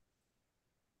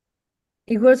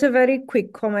 It was a very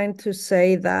quick comment to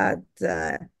say that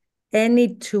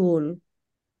any tool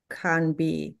can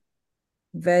be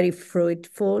very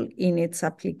fruitful in its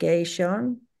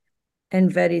application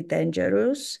and very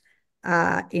dangerous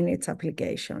in its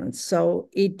application. So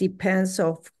it depends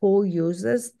on who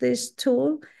uses this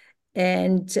tool.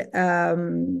 And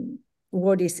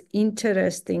what is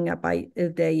interesting about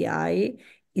the AI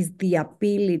is the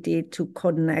ability to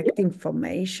connect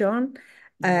information.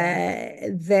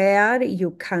 There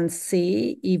you can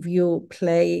see, if you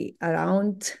play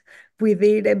around with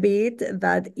it a bit,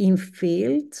 that in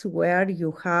fields where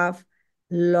you have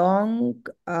long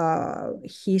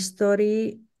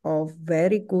history of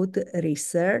very good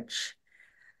research,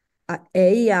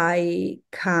 AI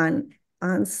can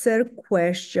answer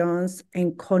questions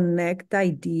and connect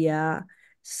ideas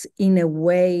in a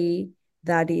way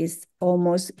that is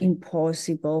almost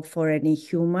impossible for any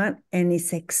human, and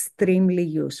is extremely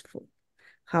useful.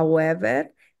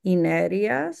 However, in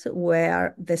areas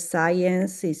where the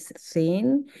science is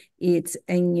thin, it's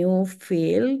a new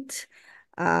field,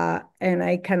 and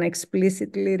I can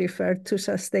explicitly refer to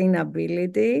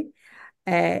sustainability,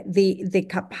 the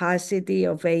capacity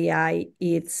of AI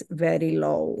is very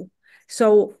low.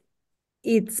 So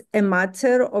it's a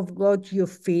matter of what you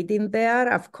feed in there.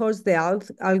 Of course, the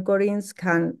algorithms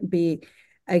can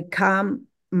become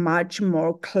much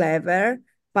more clever,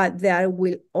 but there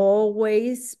will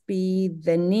always be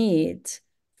the need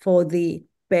for the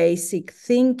basic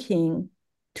thinking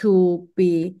to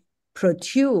be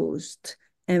produced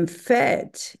and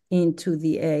fed into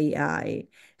the AI.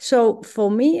 So for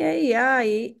me,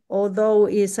 AI, although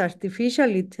it's artificial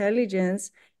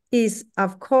intelligence, is,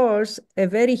 of course, a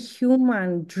very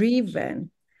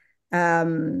human-driven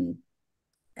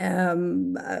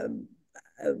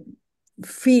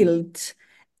field,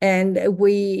 and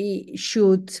we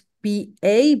should be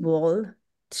able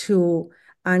to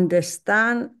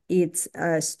understand its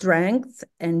strengths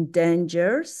and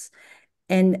dangers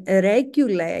and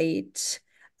regulate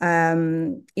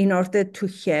in order to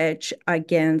hedge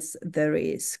against the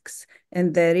risks.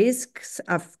 And the risks,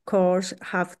 of course,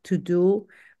 have to do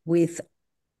with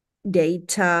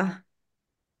data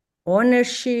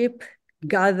ownership,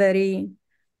 gathering,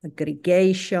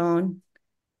 aggregation,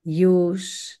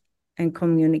 use, and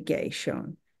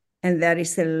communication. And there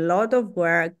is a lot of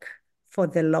work for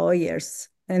the lawyers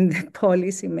and the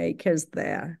policymakers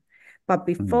there. But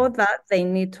before that, they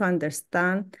need to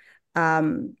understand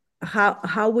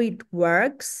how it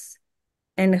works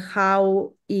and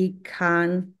how it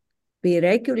can be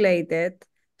regulated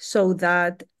so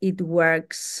that it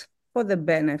works for the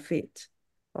benefit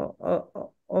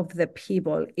of the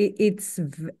people. It's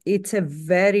a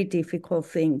very difficult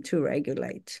thing to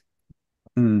regulate.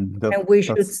 And we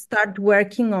should start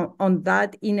working on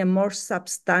that in a more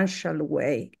substantial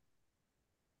way.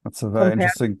 That's a very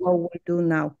interesting what we do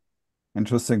now.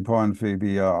 Interesting point,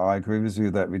 Phoebe. I agree with you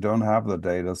that we don't have the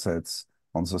data sets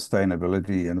on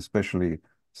sustainability, and especially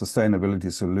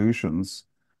sustainability solutions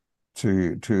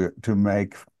to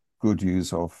make good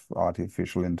use of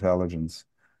artificial intelligence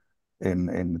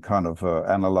in kind of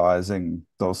analyzing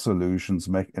those solutions,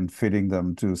 and fitting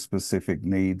them to specific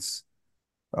needs,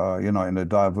 in a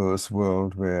diverse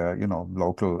world where,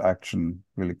 local action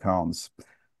really counts.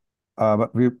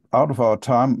 But we're out of our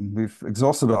time. We've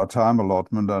exhausted our time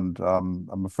allotment, and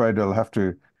I'm afraid I'll have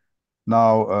to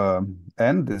now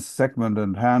end this segment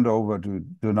and hand over to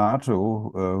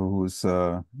Donato, who's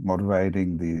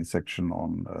moderating the section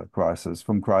on crisis,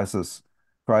 from crises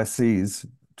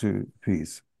to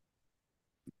peace.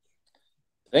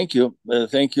 Thank you.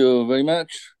 Thank you very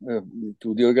much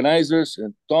to the organizers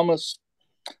and Thomas.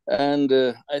 And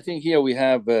I think here we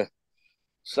have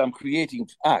some creative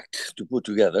act to put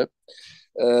together,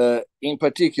 in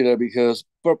particular because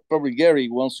probably Garry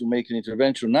wants to make an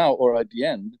intervention now or at the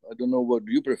end. I don't know what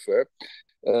you prefer.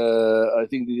 I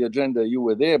think the agenda, you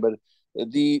were there, but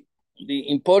the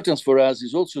importance for us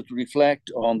is also to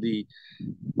reflect on the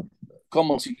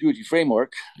common security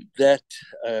framework that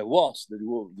WAAS, the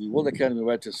World Academy of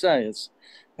Arts and Science,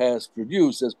 has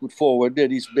put forward,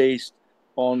 that is based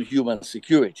on human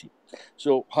security.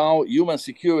 So how human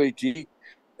security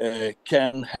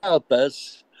can help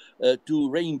us to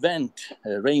reinvent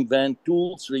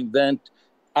tools, reinvent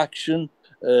action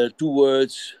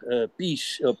towards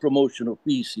peace, promotion of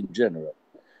peace in general.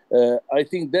 I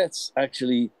think that's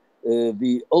actually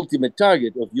the ultimate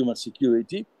target of human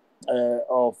security,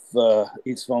 of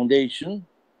its foundation,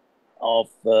 of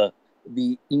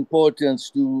the importance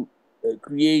to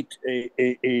create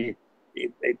a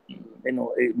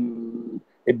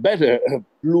better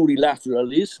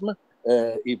plurilateralism,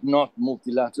 if not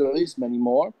multilateralism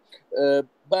anymore.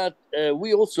 But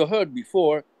we also heard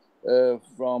before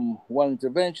from one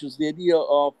intervention the idea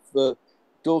of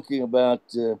talking about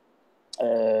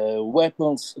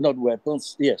weapons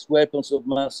of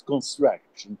mass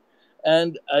construction.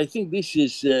 And I think this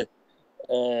is a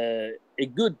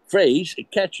good phrase, a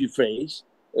catchy phrase,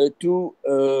 to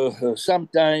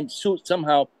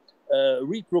somehow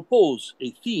repropose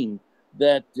a theme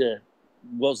that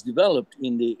was developed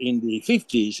in the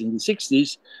 50s, in the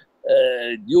 60s,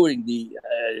 during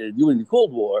the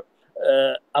Cold War,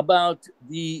 about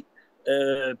the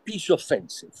peace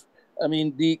offensive. I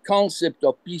mean, the concept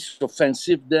of peace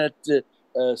offensive that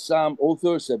some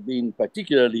authors have been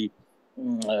particularly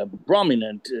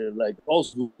prominent, like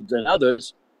Osgood and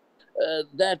others,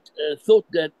 that thought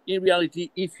that in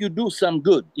reality, if you do some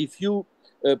good, if you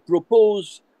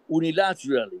propose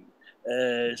unilaterally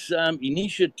some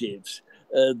initiatives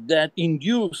that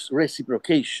induce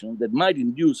reciprocation, that might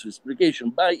induce reciprocation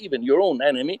by even your own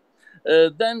enemy,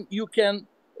 then you can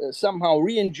somehow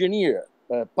re-engineer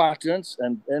patterns,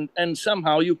 and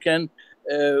somehow you can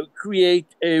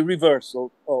create a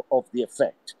reversal of the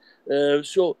effect.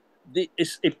 So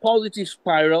it's a positive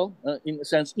spiral, in a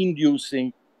sense,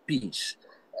 inducing peace.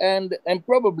 And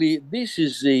probably this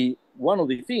is one of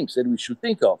the themes that we should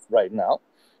think of right now.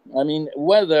 I mean,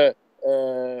 whether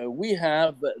we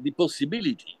have the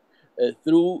possibility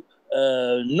through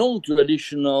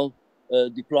non-traditional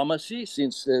diplomacy,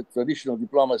 since traditional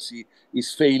diplomacy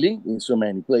is failing in so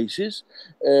many places,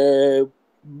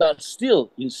 but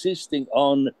still insisting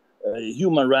on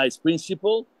human rights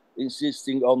principle,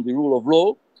 insisting on the rule of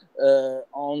law,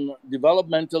 on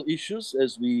developmental issues,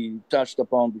 as we touched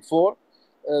upon before,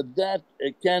 that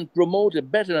can promote a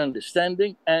better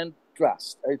understanding and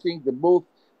trust. I think that both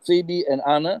Phoebe and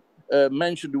Ana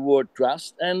mentioned the word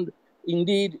trust. And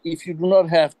indeed, if you do not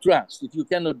have trust, if you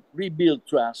cannot rebuild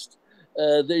trust,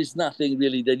 there is nothing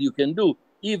really that you can do,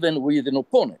 even with an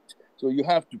opponent. So you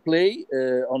have to play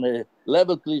on a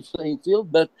level playing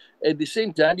field, but at the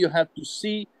same time, you have to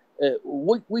see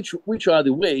which are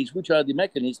the ways, which are the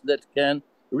mechanisms that can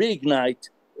reignite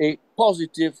a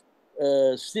positive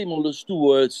stimulus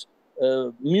towards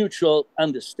mutual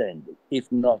understanding,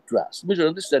 if not trust. Mutual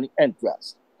understanding and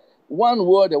trust. One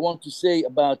word I want to say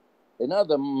about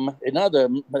another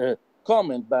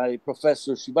comment by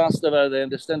Professor Shrivastava, that I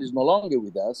understand is no longer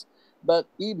with us, but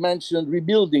he mentioned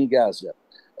rebuilding Gaza.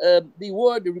 The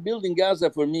word rebuilding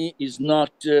Gaza for me is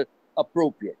not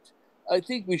appropriate. I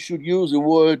think we should use the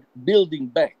word building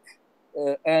back,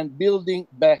 and building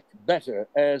back better,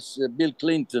 as Bill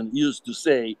Clinton used to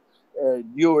say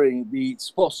during the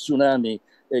post-tsunami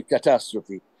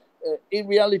catastrophe. In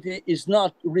reality, is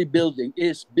not rebuilding,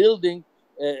 is building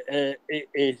a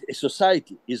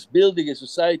society, is building a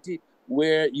society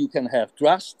where you can have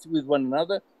trust with one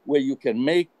another, where you can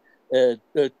make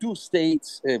two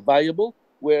states viable,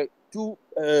 where two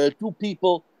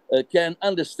people can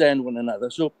understand one another.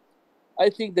 So I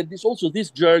think that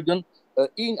this jargon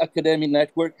in academic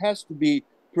network has to be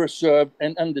preserved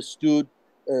and understood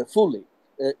fully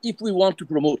if we want to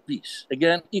promote peace.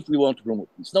 Again, if we want to promote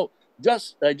peace. No,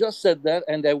 I just said that,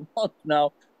 and I want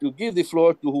now to give the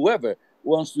floor to whoever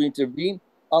wants to intervene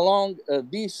along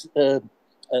this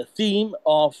theme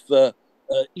of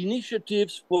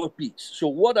initiatives for peace. So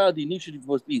what are the initiatives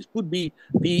for peace? Could be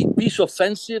the peace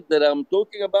offensive that I'm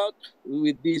talking about,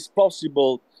 with these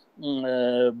possible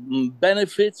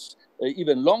benefits,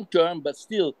 even long-term, but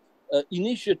still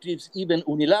initiatives, even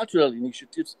unilateral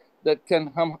initiatives, that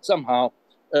can somehow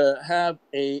have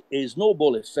a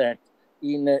snowball effect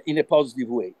in a positive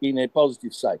way, in a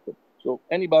positive cycle. So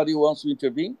anybody who wants to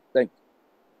intervene, thank you.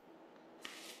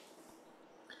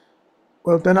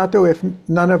 Well, Donato, if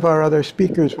none of our other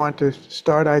speakers want to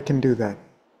start, I can do that.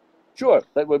 Sure,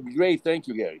 that would be great. Thank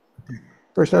you, Garry.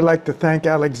 First, I'd like to thank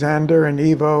Aleksander and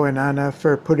Ivo and Ana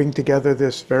for putting together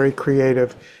this very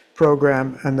creative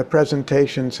program, and the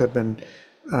presentations have been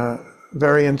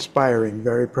very inspiring,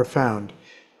 very profound.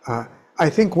 I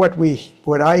think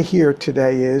what I hear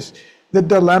today is the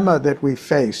dilemma that we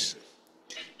face,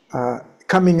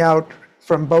 coming out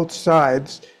from both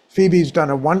sides. Phoebe's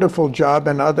done a wonderful job,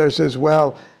 and others as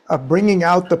well, of bringing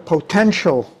out the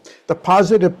potential, the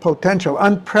positive potential,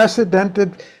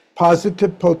 unprecedented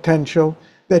positive potential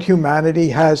that humanity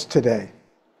has today.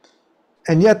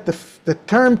 And yet the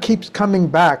term keeps coming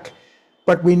back,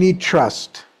 but we need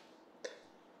trust.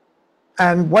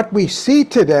 And what we see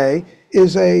today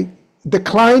is a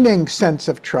declining sense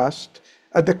of trust,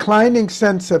 a declining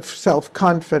sense of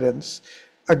self-confidence,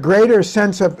 a greater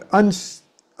sense of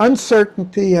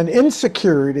uncertainty and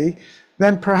insecurity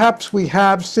than perhaps we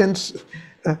have since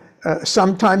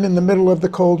sometime in the middle of the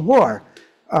Cold War.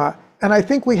 And I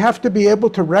think we have to be able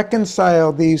to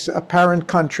reconcile these apparent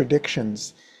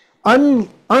contradictions.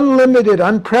 Unlimited,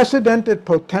 unprecedented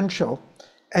potential,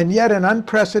 and yet an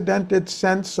unprecedented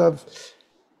sense of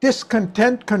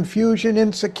discontent, confusion,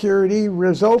 insecurity,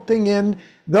 resulting in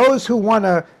those who want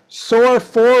to soar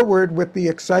forward with the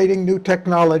exciting new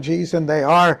technologies, and they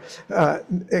are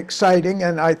exciting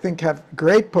and I think have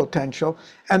great potential,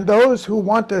 and those who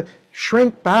want to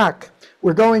shrink back.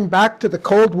 We're going back to the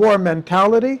Cold War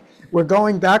mentality. We're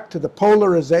going back to the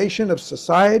polarization of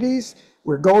societies.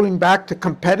 We're going back to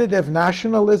competitive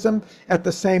nationalism at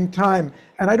the same time.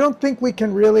 And I don't think we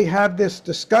can really have this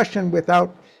discussion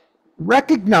without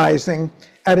recognizing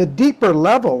at a deeper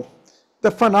level the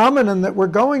phenomenon that we're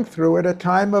going through at a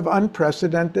time of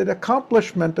unprecedented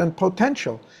accomplishment and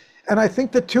potential. And I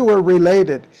think the two are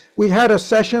related. We had a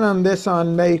session on this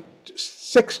on May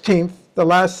 16th, the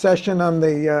last session on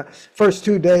the first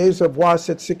 2 days of WAAS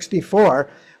at 64,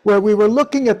 where we were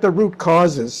looking at the root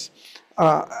causes.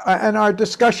 And our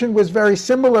discussion was very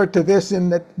similar to this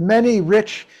in that many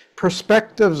rich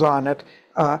perspectives on it.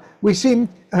 We seem,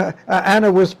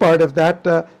 Anna was part of that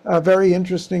very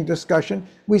interesting discussion.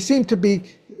 We seem to be,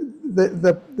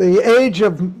 the age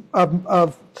of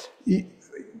a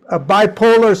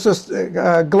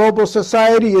bipolar global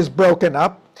society is broken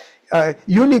up.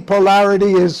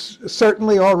 Unipolarity is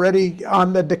certainly already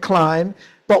on the decline,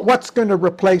 but what's going to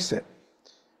replace it?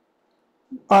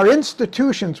 Our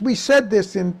institutions, we said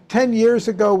this in 10 years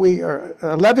ago, or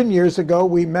 11 years ago,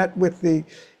 we met with the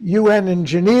UN in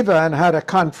Geneva and had a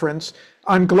conference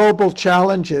on global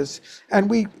challenges. And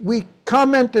we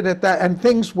commented at that, and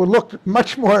things looked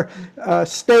much more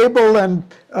stable and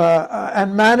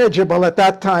manageable at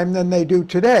that time than they do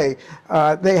today.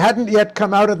 They hadn't yet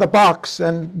come out of the box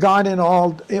and gone in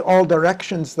all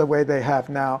directions the way they have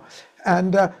now.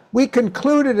 And we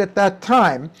concluded at that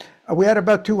time, we had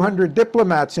about 200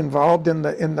 diplomats involved in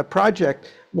the project,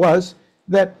 was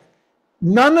that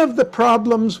none of the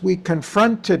problems we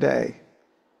confront today,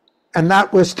 and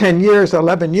that was 10 years,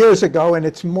 11 years ago, and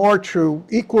it's more true,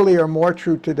 equally or more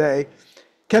true today,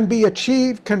 can be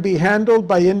achieved, can be handled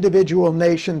by individual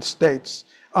nation states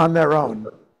on their own.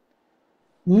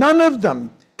 None of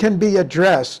them can be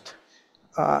addressed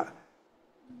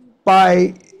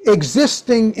by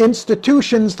existing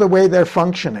institutions the way they're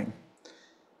functioning.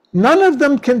 None of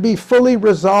them can be fully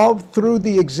resolved through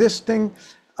the existing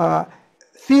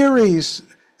theories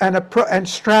and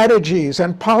strategies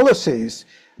and policies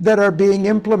that are being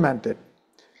implemented.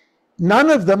 None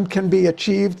of them can be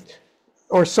achieved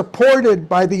or supported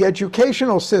by the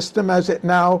educational system as it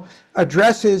now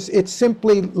addresses. It's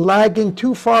simply lagging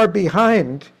too far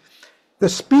behind the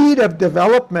speed of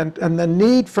development and the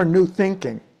need for new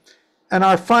thinking. And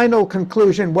our final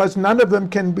conclusion was none of them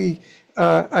can be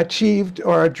achieved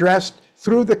or addressed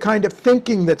through the kind of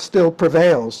thinking that still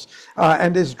prevails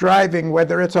and is driving,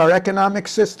 whether it's our economic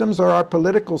systems or our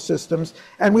political systems.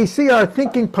 And we see our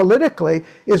thinking politically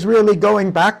is really going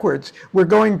backwards. We're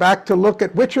going back to look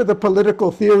at which are the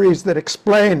political theories that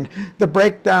explain the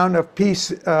breakdown of peace,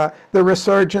 the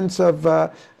resurgence of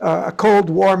a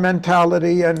Cold War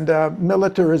mentality and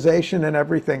militarization and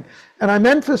everything. And I'm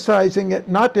emphasizing it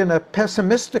not in a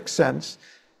pessimistic sense.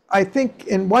 I think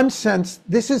in one sense,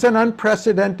 this is an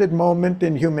unprecedented moment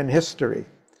in human history.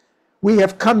 We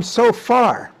have come so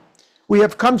far. We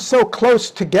have come so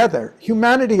close together.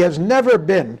 Humanity has never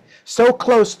been so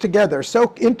close together,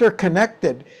 so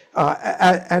interconnected,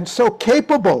 and so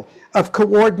capable of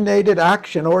coordinated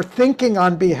action or thinking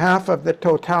on behalf of the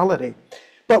totality.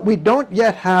 But we don't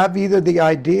yet have either the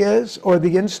ideas or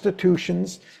the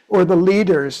institutions or the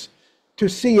leaders to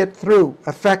see it through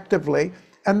effectively.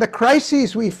 And the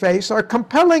crises we face are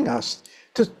compelling us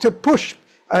to push.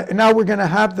 Now we're going to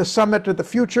have the Summit of the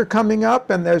Future coming up,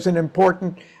 and there's an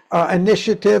important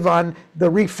initiative on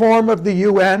the reform of the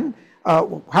UN.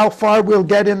 How far we'll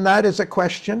get in that is a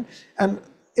question. And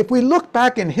if we look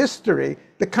back in history,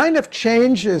 the kind of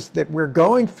changes that we're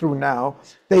going through now,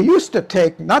 they used to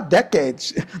take not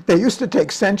decades, they used to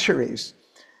take centuries.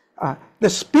 The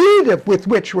speed with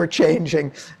which we're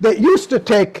changing, that used to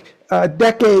take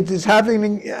decades, is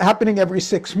happening every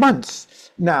 6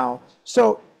 months now.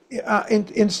 So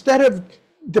instead of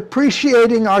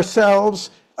depreciating ourselves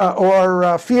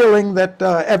or feeling that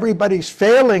everybody's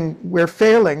failing,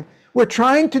 we're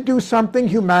trying to do something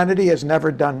humanity has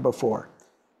never done before.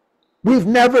 We've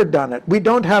never done it. We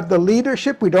don't have the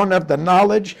leadership, we don't have the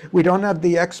knowledge, we don't have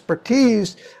the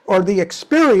expertise or the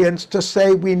experience to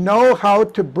say we know how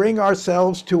to bring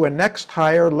ourselves to a next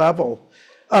higher level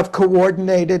of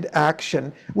coordinated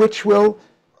action, which will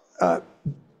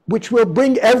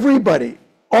bring everybody,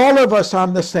 all of us,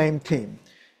 on the same team.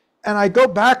 And I go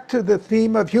back to the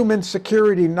theme of human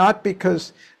security, not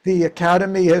because the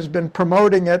Academy has been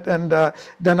promoting it and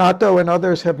Donato and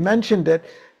others have mentioned it,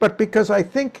 but because I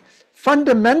think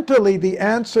fundamentally the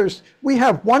answers, we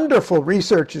have wonderful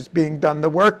research being done, the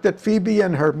work that Phoebe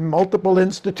and her multiple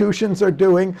institutions are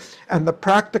doing, and the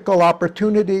practical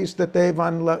opportunities that they've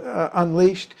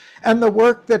unleashed, and the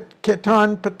work that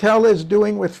Ketan Patel is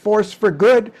doing with Force for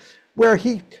Good, where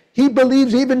he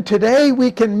believes even today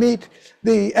we can meet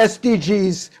the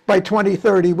SDGs by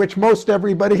 2030, which most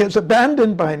everybody has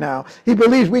abandoned by now. He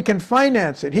believes we can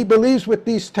finance it. He believes with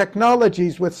these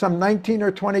technologies, with some 19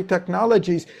 or 20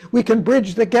 technologies, we can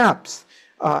bridge the gaps.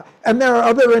 And there are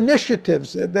other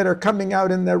initiatives that are coming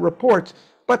out in their reports.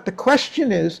 But the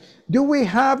question is, do we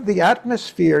have the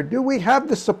atmosphere? Do we have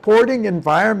the supporting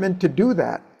environment to do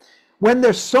that? When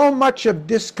there's so much of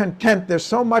discontent, there's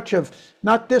so much of,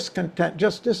 not discontent,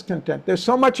 just discontent. There's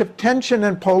so much of tension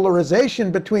and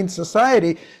polarization between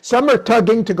society. Some are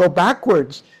tugging to go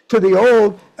backwards to the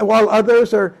old, while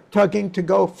others are tugging to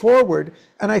go forward.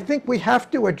 And I think we have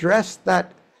to address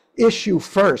that issue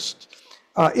first.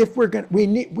 If we're going,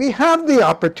 we have the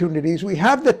opportunities, we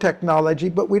have the technology,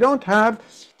 but we don't have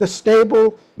the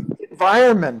stable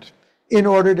environment in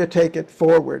order to take it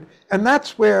forward. And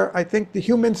that's where I think the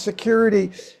human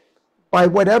security,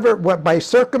 by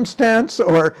circumstance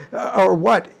or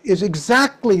what, is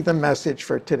exactly the message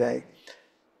for today.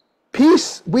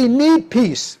 Peace, we need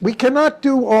peace. We cannot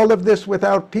do all of this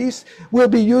without peace. We'll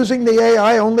be using the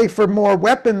AI only for more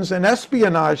weapons and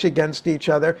espionage against each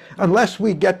other unless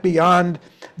we get beyond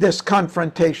this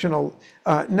confrontational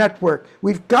network.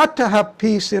 We've got to have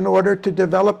peace in order to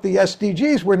develop the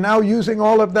SDGs. We're now using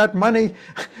all of that money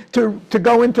to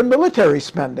go into military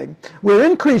spending. We're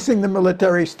increasing the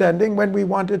military spending when we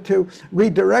wanted to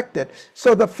redirect it.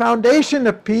 So the foundation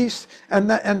of peace,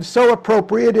 and so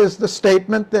appropriate is the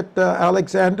statement that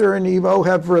Aleksander and Ivo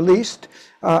have released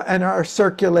and are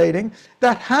circulating,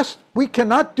 we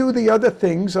cannot do the other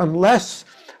things unless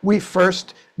we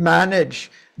first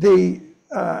manage the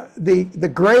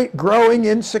great growing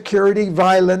insecurity,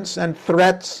 violence, and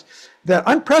threats, the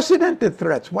unprecedented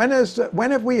threats. When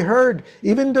have we heard,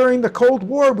 even during the Cold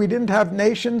War, we didn't have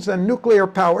nations and nuclear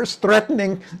powers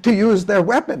threatening to use their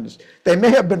weapons. They may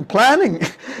have been planning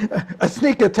a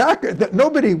sneak attack, that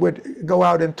nobody would go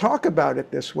out and talk about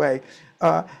it this way.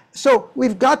 So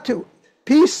we've got to,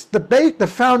 peace, the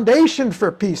foundation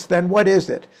for peace, then what is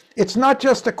it? It's not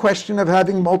just a question of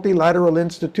having multilateral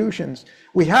institutions.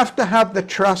 We have to have the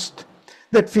trust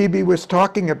that Phoebe was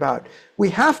talking about. We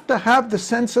have to have the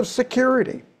sense of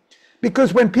security.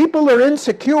 Because when people are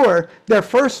insecure, their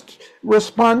first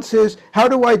response is, how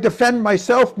do I defend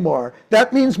myself more?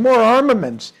 That means more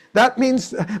armaments. That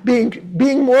means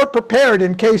being more prepared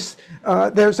in case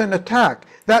there's an attack.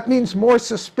 That means more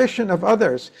suspicion of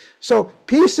others. So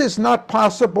peace is not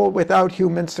possible without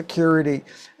human security.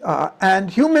 And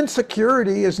human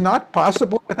security is not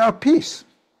possible without peace.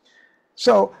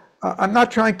 So I'm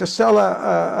not trying to sell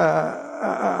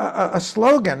a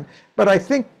slogan, but I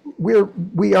think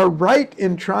we are right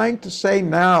in trying to say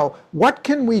now, what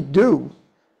can we do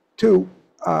to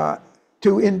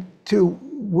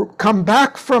come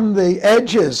back from the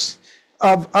edges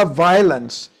of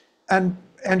violence and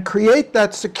create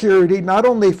that security, not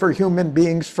only for human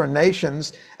beings, for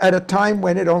nations, at a time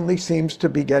when it only seems to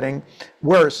be getting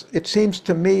worse. It seems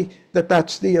to me that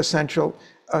that's the essential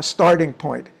starting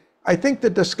point. I think the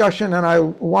discussion, and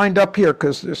I'll wind up here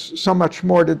because there's so much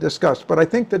more to discuss, but I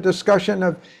think the discussion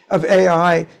of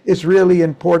AI is really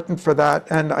important for that.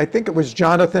 And I think it was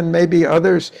Jonathan, maybe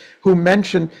others, who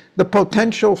mentioned the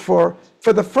potential for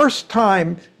the first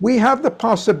time, we have the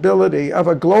possibility of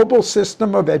a global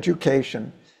system of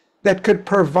education that could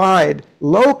provide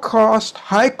low-cost,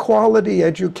 high-quality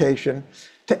education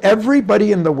to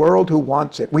everybody in the world who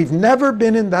wants it. We've never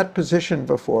been in that position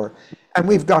before. And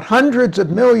we've got hundreds of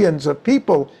millions of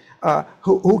people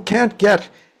who can't get,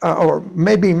 or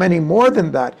maybe many more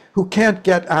than that, who can't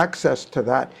get access to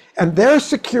that. And their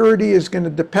security is going to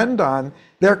depend on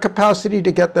their capacity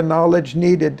to get the knowledge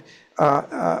needed.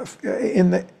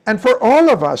 And for all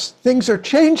of us, things are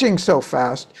changing so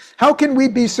fast. How can we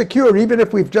be secure, even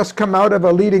if we've just come out of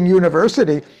a leading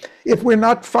university? If we're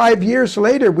not 5 years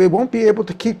later, we won't be able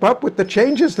to keep up with the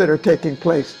changes that are taking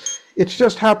place. It's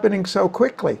just happening so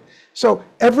quickly. So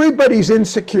everybody's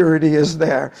insecurity is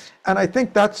there. And I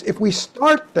think that's, if we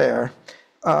start there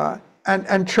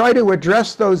and try to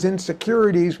address those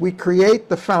insecurities, we create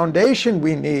the foundation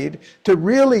we need to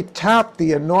really tap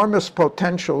the enormous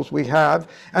potentials we have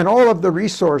and all of the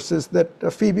resources that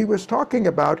Phoebe was talking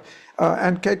about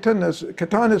and Ketan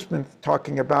has been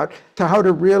talking about, to how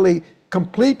to really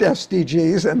complete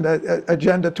SDGs and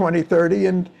Agenda 2030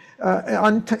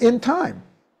 in time.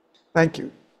 Thank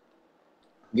you.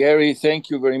 Garry, thank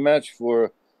you very much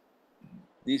for,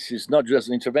 this is not just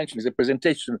an intervention, it's a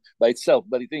presentation by itself,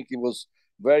 but I think it was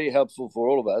very helpful for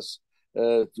all of us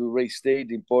to restate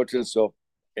the importance of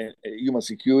human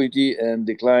security and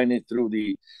decline it through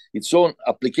its own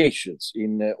applications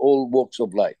in all walks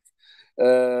of life.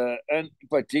 And in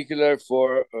particular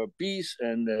for peace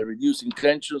and reducing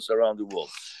tensions around the world.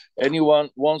 Anyone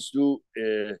wants to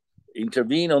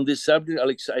intervene on this subject?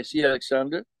 I see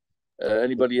Alexander.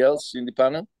 Anybody else in the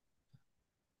panel?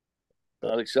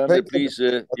 Alexander, please,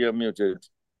 you're muted.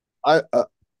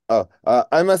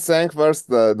 I must thank first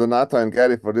Donato and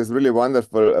Garry for these really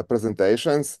wonderful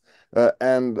presentations.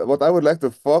 And what I would like to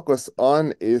focus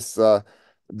on is the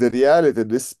reality.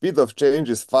 The speed of change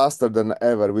is faster than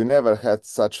ever. We never had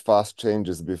such fast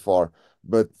changes before.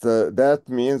 But that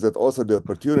means that also the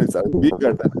opportunities are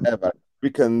bigger than ever. We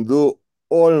can do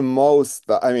almost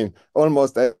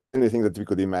anything that we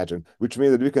could imagine, which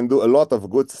means that we can do a lot of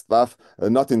good stuff,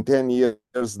 not in 10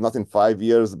 years, not in 5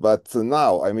 years, but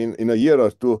now. I mean, in a year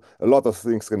or two, a lot of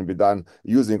things can be done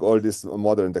using all these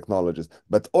modern technologies.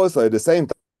 But also at the same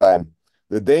time,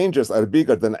 the dangers are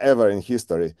bigger than ever in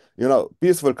history. You know,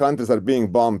 peaceful countries are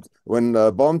being bombed. When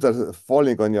bombs are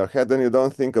falling on your head, then you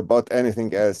don't think about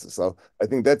anything else. So I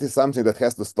think that is something that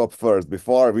has to stop first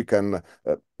before we can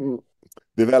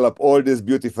develop all these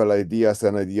beautiful ideas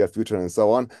and idea future and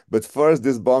so on. But first,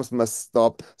 these bombs must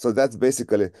stop. So that's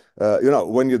basically,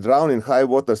 when you drown in high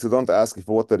waters, you don't ask if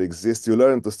water exists. You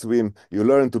learn to swim. You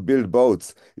learn to build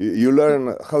boats. You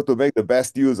learn how to make the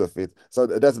best use of it. So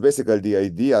that's basically the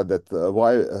idea that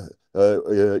why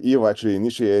Ivo actually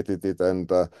initiated it,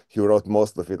 and he wrote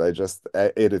most of it. I just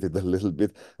edited a little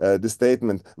bit. The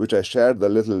statement, which I shared a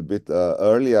little bit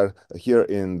earlier here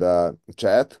in the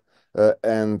chat,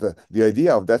 and the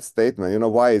idea of that statement,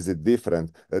 why is it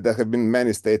different? There have been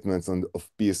many statements of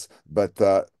peace, but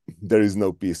there is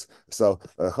no peace. So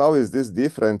how is this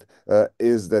different?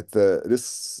 Is that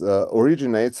this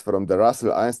originates from the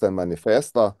Russell-Einstein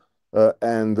Manifesto,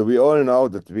 and we all know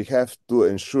that we have to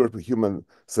ensure human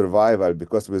survival,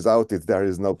 because without it, there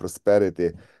is no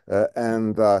prosperity.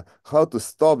 And how to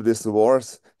stop these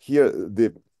wars? Here,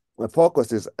 the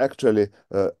focus is actually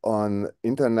on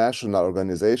international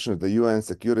organizations, the UN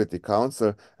Security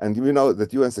Council, and we know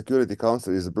that UN Security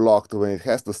Council is blocked when it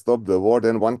has to stop the war.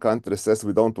 Then one country says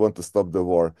we don't want to stop the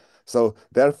war. So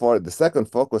therefore, the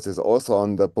second focus is also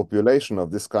on the population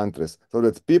of these countries, so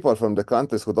that people from the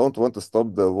countries who don't want to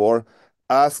stop the war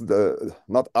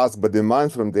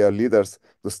demand from their leaders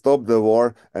to stop the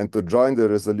war and to join the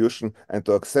resolution and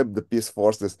to accept the peace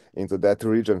forces into that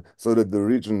region, so that the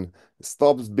region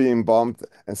stops being bombed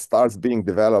and starts being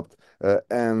developed.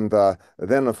 And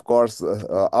then, of course,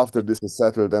 after this is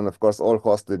settled, then, of course, all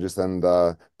hostages and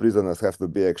prisoners have to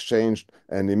be exchanged,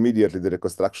 and immediately the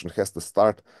reconstruction has to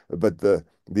start. But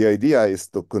the idea is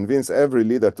to convince every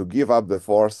leader to give up the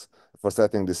force for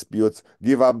settling disputes,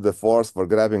 give up the force for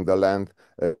grabbing the land.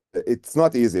 It's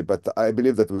not easy, but I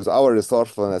believe that with our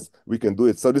resourcefulness, we can do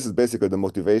it. So this is basically the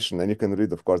motivation, and you can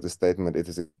read, of course, the statement. It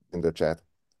is in the chat.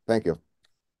 Thank you.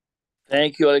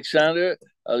 Thank you, Alexander.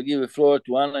 I'll give the floor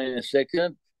to Anna in a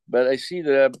second, but I see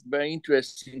there are very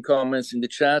interesting comments in the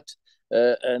chat,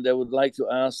 and I would like to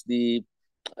ask the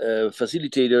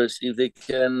facilitators if they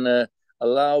can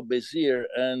allow Bezir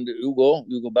and Ugo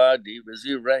Bardi,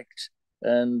 Bezir Recht,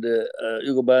 and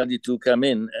Ugo Bardi to come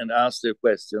in and ask their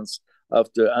questions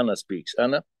after Anna speaks.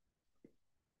 Anna?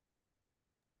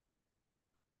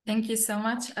 Thank you so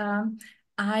much.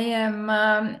 I am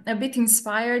a bit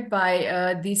inspired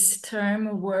by this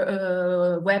term,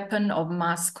 weapon of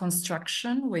mass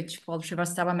construction, which Paul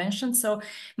Shrivastava mentioned. So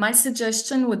my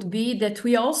suggestion would be that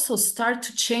we also start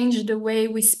to change the way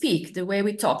we speak, the way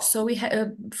we talk. So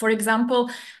for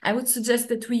example, I would suggest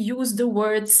that we use the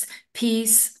words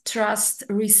peace, trust,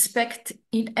 respect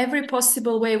in every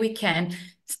possible way we can.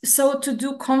 So to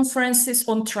do conferences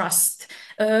on trust,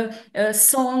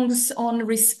 songs on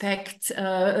respect,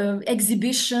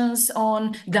 exhibitions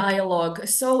on dialogue.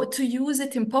 So to use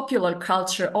it in popular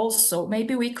culture also.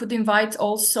 Maybe we could invite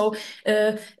also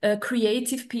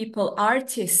creative people,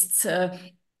 artists,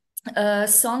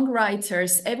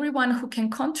 songwriters, everyone who can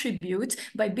contribute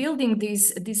by building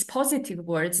these positive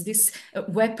words, this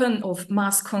weapon of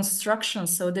mass construction,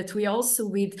 so that we also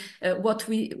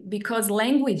because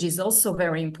language is also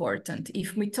very important.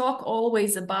 If we talk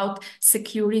always about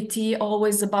security,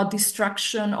 always about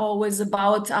destruction, always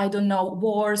about, I don't know,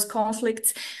 wars,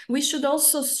 conflicts, we should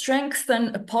also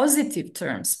strengthen positive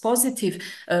terms, positive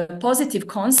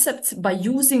concepts by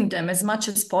using them as much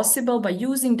as possible, by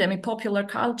using them in popular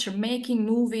culture, making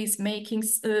movies, making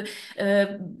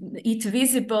it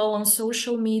visible on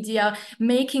social media,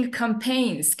 making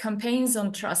campaigns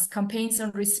on trust, campaigns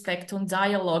on respect, on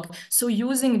dialogue. So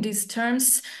using these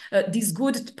terms, these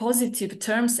good positive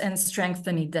terms, and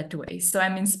strengthen it that way. So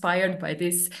I'm inspired by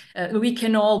this. We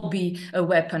can all be a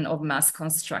weapon of mass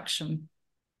construction.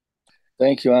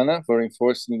 Thank you, Anna, for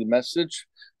enforcing the message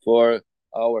for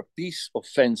our peace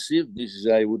offensive. This is,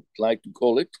 I would like to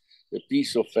call it, the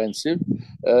peace offensive,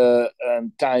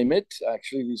 and time it.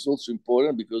 Actually, this is also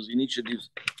important because initiatives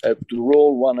have to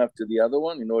roll one after the other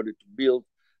one in order to build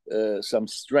some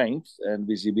strength and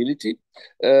visibility.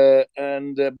 But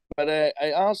I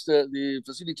asked the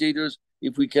facilitators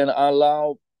if we can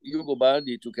allow Hugo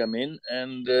Bardi to come in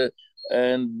and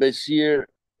Bashir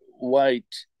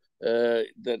White,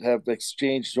 that have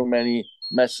exchanged so many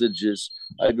messages.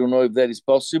 I don't know if that is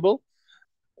possible.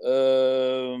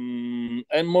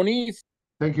 And Monique.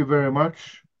 Thank you very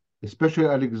much, especially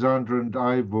Alexander and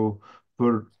Ivo,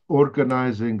 for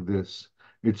organizing this.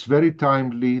 It's very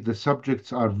timely, the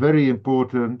subjects are very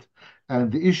important,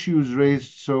 and the issues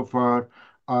raised so far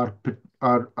are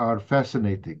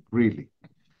fascinating, really.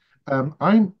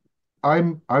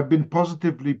 I've been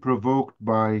positively provoked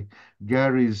by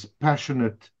Garry's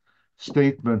passionate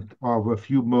statement of a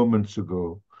few moments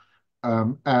ago.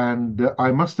 And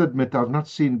I must admit, I've not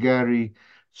seen Garry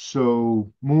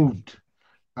so moved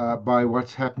by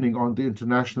what's happening on the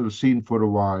international scene for a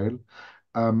while.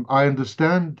 I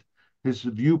understand his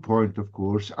viewpoint, of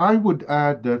course. I would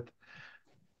add that,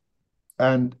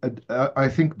 and I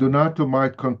think Donato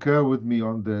might concur with me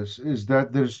on this, is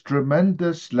that there's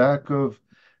tremendous lack of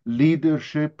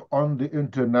leadership on the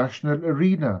international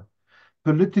arena.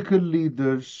 Political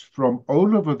leaders from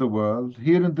all over the world,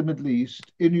 here in the Middle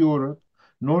East, in Europe,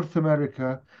 North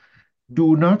America,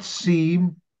 do not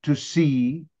seem to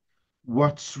see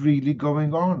what's really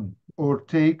going on or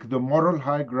take the moral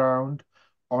high ground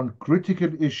on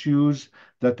critical issues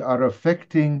that are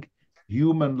affecting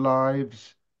human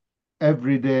lives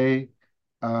every day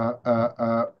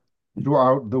throughout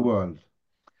the world.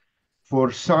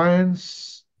 For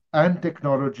science and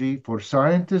technology, for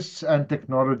scientists and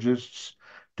technologists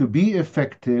to be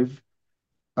effective,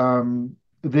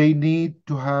 they need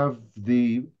to have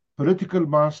the political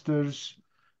masters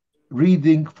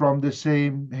reading from the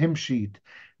same hymn sheet.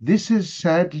 This is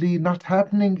sadly not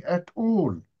happening at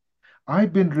all.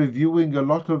 I've been reviewing a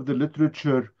lot of the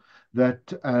literature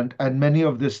that and many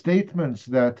of the statements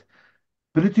that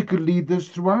political leaders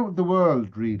throughout the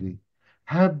world really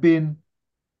have been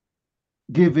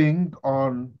giving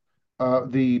on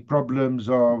the problems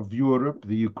of Europe,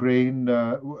 the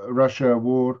Ukraine-Russia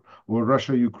war, or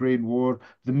Russia-Ukraine war,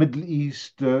 the Middle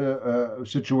East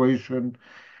situation.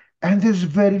 And there's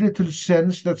very little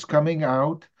sense that's coming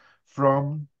out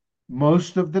from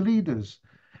most of the leaders.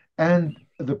 And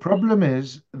the problem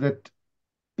is that,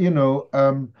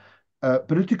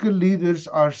 political leaders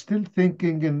are still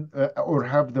thinking or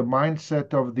have the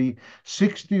mindset of the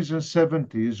 60s and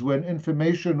 70s when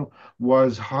information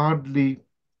was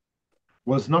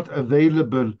not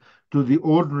available to the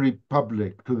ordinary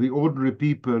public, to the ordinary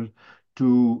people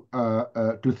to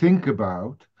think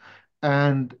about,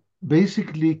 and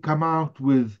basically come out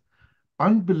with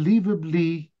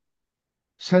unbelievably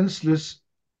senseless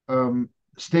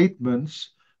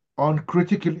statements on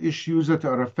critical issues that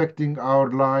are affecting our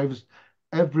lives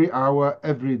every hour,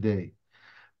 every day.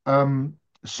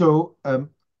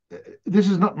 This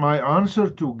is not my answer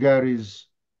to Garry's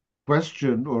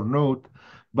question or note,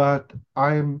 but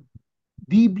I'm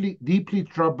deeply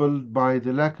troubled by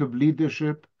the lack of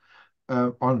leadership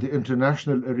on the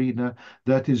international arena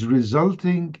that is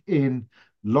resulting in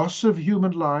loss of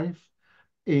human life,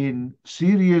 in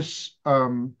serious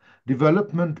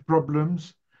development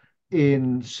problems,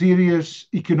 in serious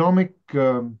economic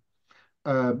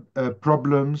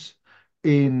problems,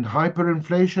 in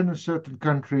hyperinflation in certain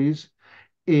countries,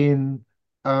 in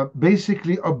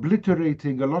basically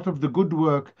obliterating a lot of the good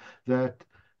work that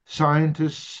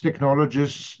scientists,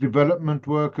 technologists, development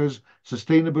workers,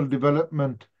 sustainable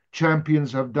development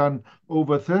champions have done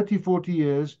over 30, 40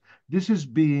 years. This is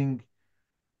being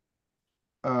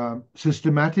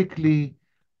systematically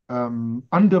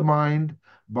undermined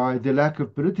by the lack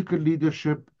of political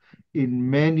leadership in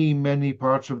many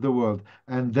parts of the world,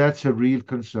 and that's a real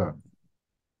concern.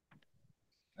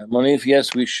 Monif,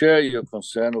 yes, we share your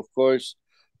concern. Of course,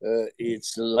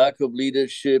 it's a lack of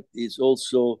leadership. It's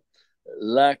also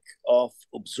lack of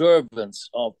observance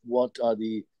of what are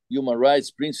the human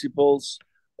rights principles,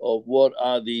 of what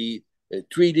are the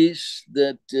treaties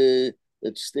that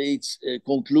states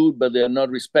conclude, but they are not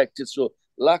respected. So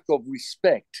lack of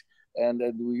respect. And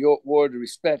your word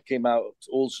respect came out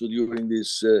also during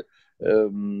this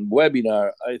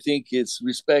webinar. I think it's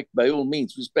respect by all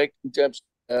means, respect in terms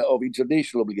of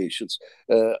international obligations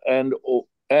and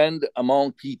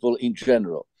among people in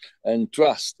general, and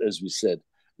trust, as we said.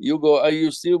 Hugo, are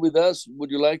you still with us? Would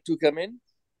you like to come in?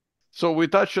 So we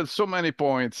touched so many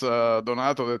points,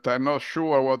 Donato, that I'm not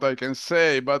sure what I can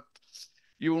say, but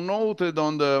you noted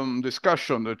on the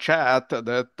discussion, the chat,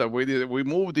 that we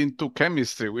moved into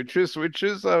chemistry, which is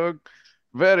a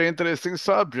very interesting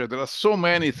subject. There are so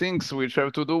many things which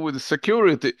have to do with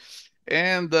security.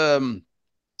 And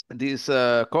this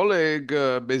colleague,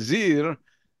 Bezir,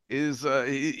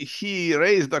 he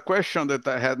raised a question that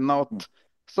I had not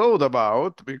thought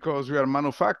about, because we are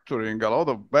manufacturing a lot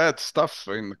of bad stuff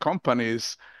in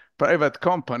companies, private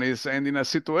companies, and in a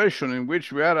situation in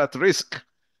which we are at risk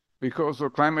because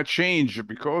of climate change,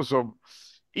 because of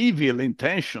evil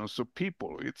intentions of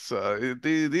people.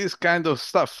 This kind of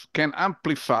stuff can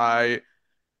amplify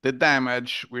the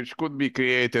damage which could be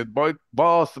created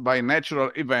both by natural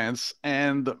events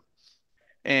and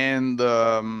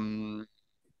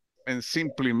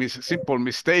simple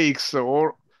mistakes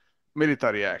or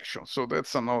military action. So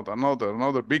that's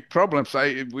another big problem.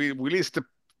 We list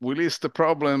the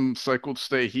problems. I could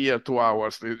stay here 2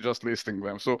 hours just listing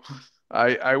them. So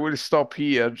I will stop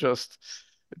here, just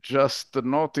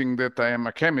noting that I am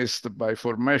a chemist by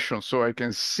formation, so I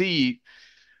can see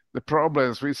the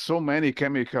problems with so many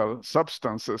chemical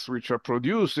substances which are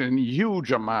produced in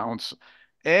huge amounts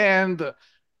and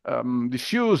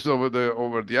diffused over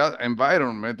the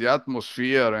environment, the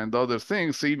atmosphere, and other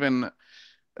things. Even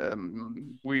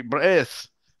we breathe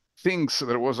things.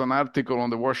 There was an article on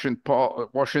the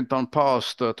Washington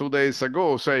Post 2 days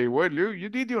ago say, well,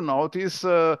 did you notice,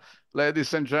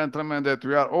 ladies and gentlemen, that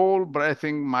we are all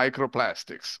breathing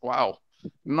microplastics? Wow.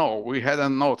 No, we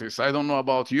hadn't noticed. I don't know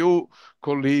about you,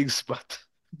 colleagues, but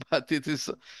it is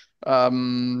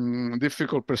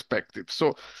difficult perspective.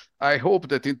 So I hope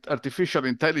that artificial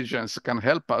intelligence can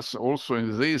help us also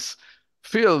in this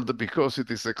field, because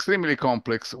it is extremely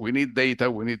complex. We need data.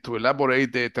 We need to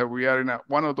elaborate data. We are in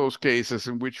one of those cases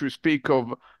in which we speak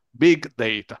of big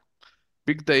data.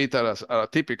 Big data are a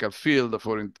typical field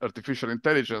for artificial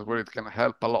intelligence where it can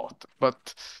help a lot.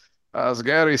 But as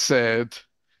Garry said,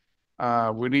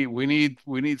 we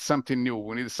need something new.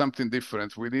 We need something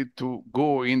different. We need to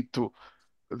go into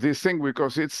this thing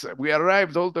because we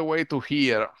arrived all the way to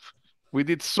here. We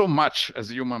did so much as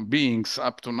human beings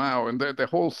up to now, and the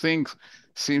whole thing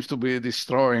seems to be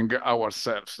destroying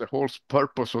ourselves. The whole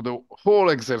purpose of the whole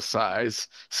exercise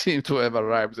seems to have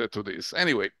arrived to this.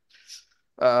 Anyway,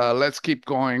 let's keep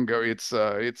going. It's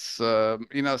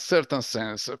in a certain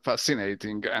sense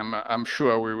fascinating. I'm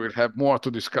sure we will have more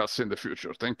to discuss in the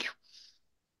future. Thank you.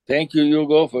 Thank you,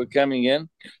 Hugo, for coming in.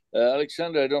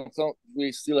 Alexander, I don't think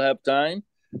we still have time.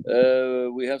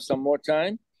 We have some more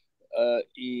time.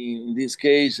 In this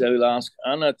case, I will ask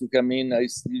Anna to come in.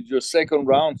 It's your second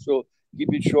round, so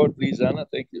keep it short, please, Anna.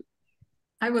 Thank you.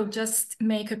 I will just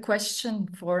make a question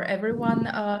for everyone,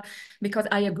 because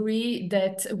I agree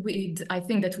that I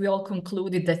think that we all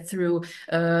concluded that through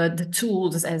the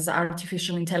tools as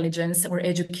artificial intelligence or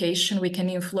education, we can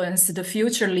influence the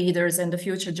future leaders and the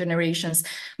future generations.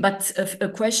 But a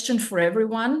question for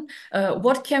everyone,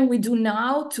 what can we do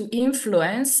now to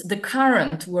influence the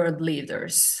current world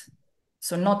leaders?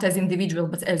 So not as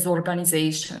individuals, but as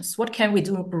organizations. What can we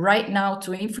do right now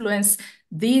to influence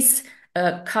these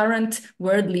current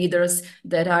world leaders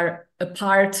that are a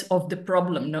part of the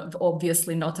problem,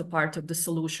 obviously not a part of the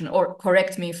solution. Or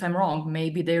correct me if I'm wrong.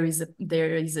 Maybe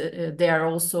they are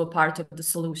also a part of the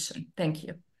solution. Thank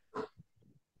you.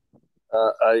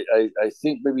 I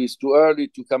think maybe it's too early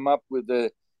to come up with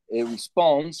a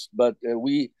response, but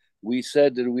we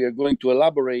said that we are going to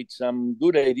elaborate some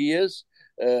good ideas.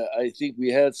 I think we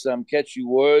had some catchy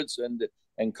words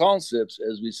and concepts,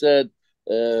 as we said,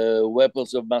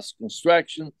 weapons of mass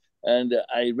construction, and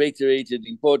I reiterated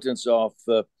the importance of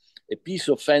a peace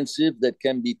offensive that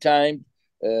can be timed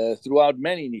throughout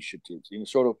many initiatives in a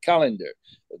sort of calendar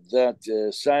that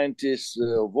scientists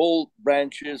of all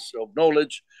branches of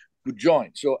knowledge could join.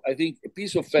 So I think a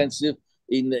peace offensive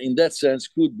in that sense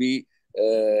could be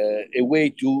a way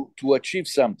to achieve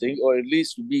something, or at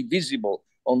least to be visible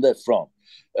on that front.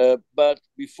 But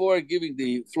before giving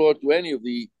the floor to any of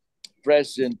the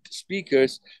present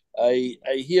speakers, I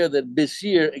hear that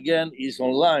Basir again is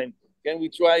online. Can we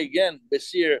try again,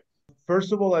 Basir?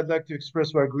 First of all, I'd like to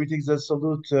express my greetings and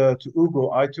salute to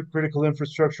Ugo. I took critical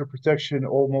infrastructure protection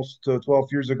almost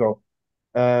 12 years ago.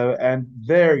 And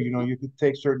there, you could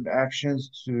take certain actions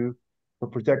for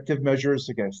protective measures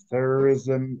against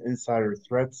terrorism, insider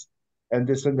threats, and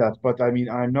this and that. But I mean,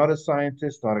 I'm not a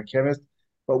scientist, not a chemist,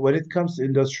 but when it comes to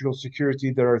industrial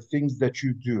security, there are things that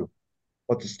you do.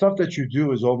 But the stuff that you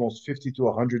do is almost 50 to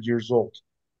 100 years old.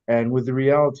 And with the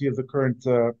reality of the current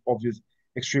obvious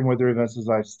extreme weather events, as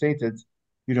I've stated,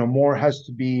 more has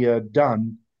to be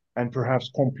done, and perhaps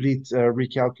complete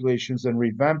recalculations and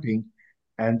revamping,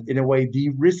 and in a way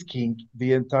de-risking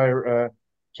the entire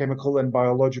chemical and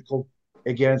biological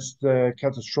against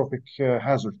catastrophic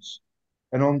hazards.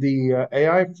 And on the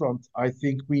AI front, I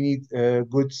think we need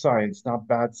good science, not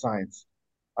bad science.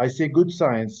 I say good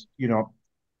science,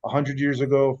 100 years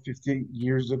ago, 50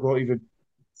 years ago, even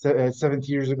 70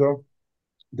 years ago,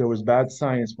 there was bad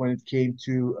science when it came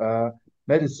to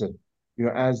medicine,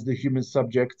 as the human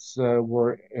subjects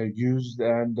were used,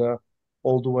 and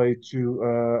all the way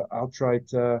to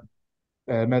outright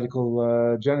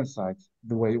medical genocide,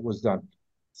 the way it was done.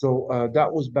 So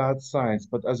that was bad science,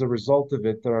 but as a result of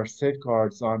it, there are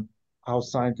safeguards on how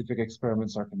scientific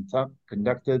experiments are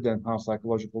conducted and how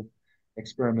psychological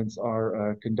experiments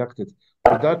are conducted.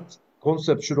 But that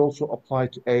concept should also apply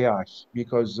to AI,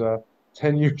 because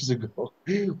 10 years ago,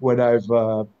 when I've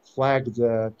flagged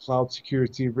cloud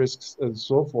security risks and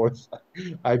so forth,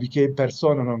 I became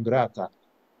persona non grata.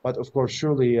 But of course,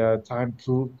 surely time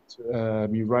proved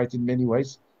me right in many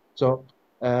ways. So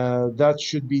that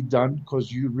should be done,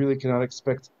 because you really cannot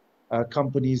expect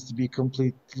companies to be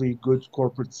completely good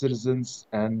corporate citizens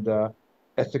and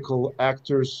ethical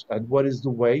actors. And what is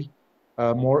the way?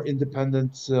 More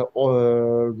independent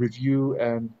review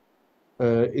and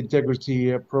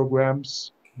integrity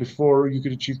programs before you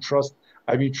can achieve trust.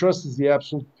 I mean, trust is the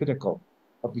absolute pinnacle.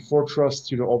 But before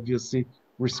trust, obviously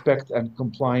respect and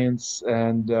compliance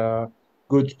and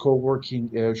good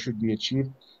co-working should be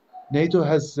achieved. NATO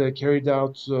has carried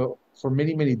out for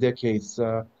many, many decades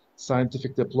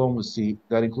scientific diplomacy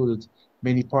that included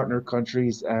many partner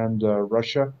countries and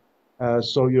Russia.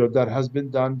 So that has been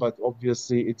done, but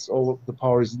obviously it's all the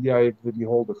power is in the eye of the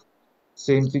beholder.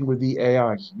 Same thing with the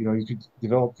AI. You could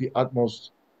develop the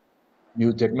utmost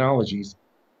new technologies,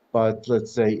 but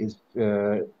let's say if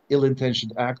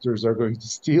ill-intentioned actors are going to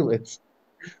steal it,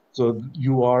 so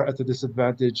you are at a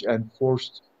disadvantage and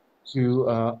forced to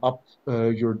up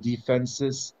your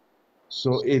defenses.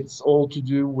 So it's all to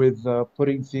do with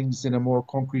putting things in a more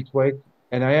concrete way.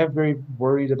 And I am very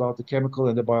worried about the chemical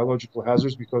and the biological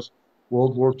hazards, because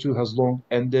World War II has long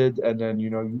ended. And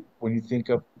then, when you think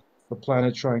of the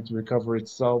planet trying to recover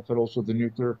itself, and also the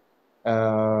nuclear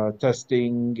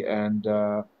testing, and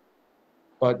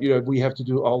but we have to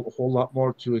do a whole lot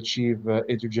more to achieve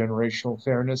intergenerational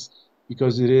fairness,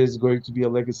 because it is going to be a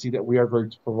legacy that we are going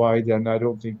to provide, and I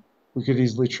don't think we could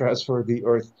easily transfer the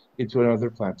Earth into another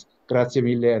planet. Grazie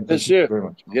mille, and thank you very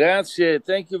much. Grazie.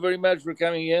 Thank you very much for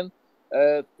coming in.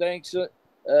 Thanks.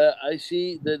 I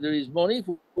see that there is Monique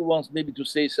who wants maybe to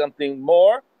say something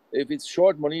more. If it's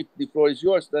short, Monique, the floor is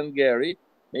yours. Then Garry.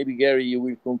 Maybe Garry, you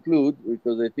will conclude,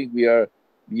 because I think we are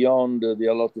beyond the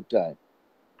allotted time.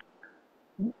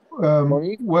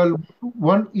 Well,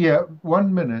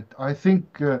 1 minute. I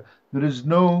think there is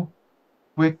no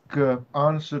quick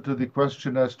answer to the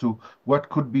question as to what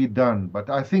could be done. But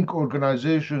I think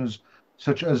organizations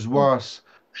such as WAAS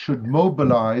should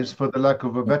mobilize, for the lack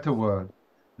of a better word,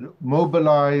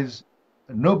 mobilize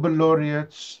Nobel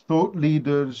laureates, thought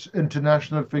leaders,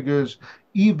 international figures,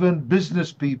 even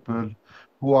business people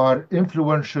who are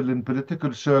influential in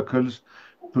political circles,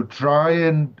 to try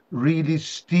and really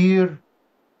steer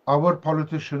our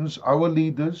politicians, our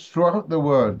leaders throughout the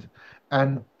world,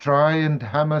 and try and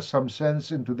hammer some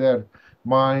sense into their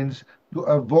minds to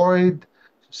avoid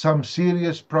some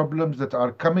serious problems that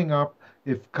are coming up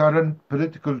if current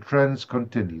political trends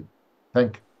continue.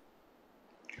 Thank you.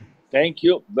 Thank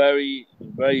you. Very,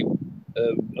 very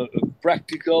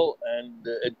practical and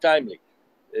timely.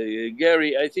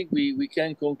 Garry, I think we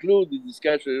can conclude the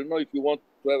discussion. I don't know if you want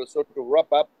to have a sort of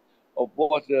wrap up of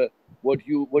what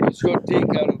is your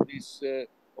take out of this,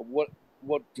 of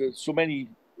what so many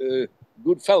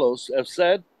good fellows have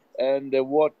said, and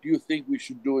what do you think we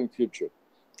should do in future?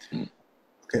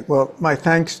 Okay, well, my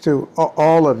thanks to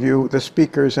all of you, the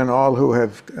speakers, and all who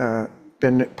have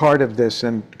been part of this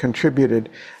and contributed.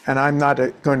 And I'm not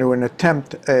going to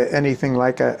attempt anything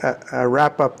like a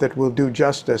wrap-up that will do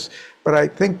justice. But I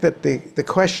think that the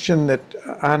question that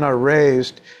Ana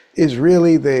raised is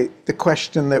really the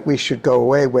question that we should go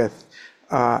away with.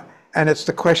 And it's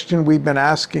the question we've been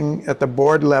asking at the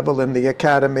board level in the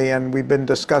academy, and we've been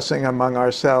discussing among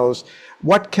ourselves.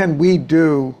 What can we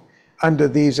do under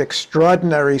these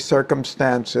extraordinary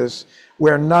circumstances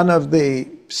where none of the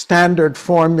standard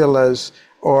formulas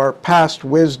or past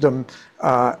wisdom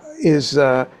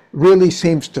really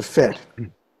seems to fit?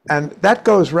 And that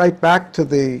goes right back to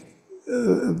the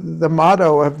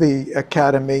motto of the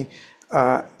academy,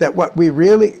 that what we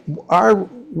really are,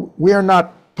 we are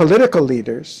not political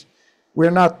leaders. We're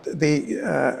not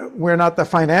the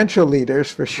financial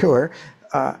leaders, for sure.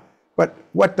 But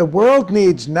what the world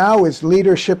needs now is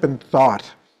leadership and thought,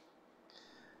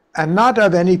 and not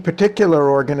of any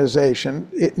particular organization.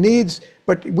 It needs,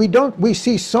 but we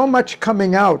see so much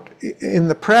coming out in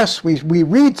the press. We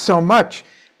read so much,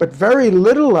 but very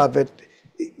little of it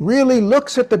really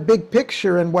looks at the big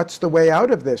picture and what's the way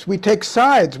out of this. We take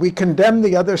sides. We condemn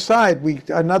the other side.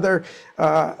 Another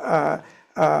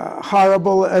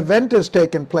horrible event has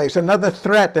taken place, another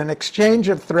threat, an exchange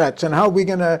of threats, and how are we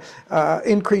going to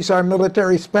increase our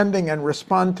military spending and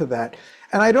respond to that?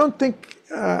 And I don't think,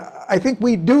 I think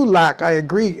we do lack, I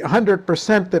agree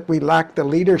 100% that we lack the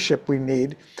leadership we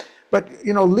need. But,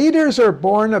 you know, leaders are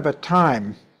born of a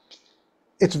time.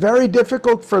 It's very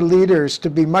difficult for leaders to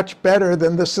be much better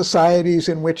than the societies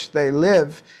in which they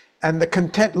live. And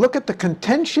look at the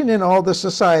contention in all the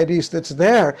societies that's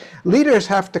there. Leaders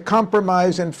have to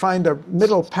compromise and find a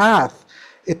middle path.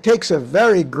 It takes a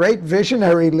very great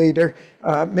visionary leader.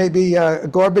 Maybe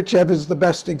Gorbachev is the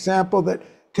best example, that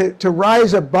to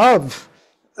rise above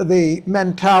the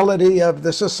mentality of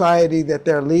the society that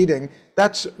they're leading.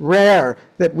 That's rare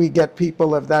that we get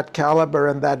people of that caliber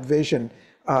and that vision.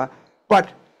 But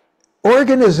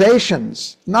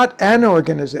organizations, not an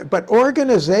organization, but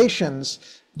organizations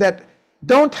that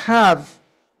don't have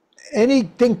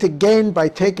anything to gain by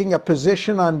taking a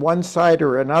position on one side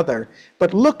or another,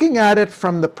 but looking at it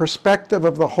from the perspective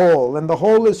of the whole, and the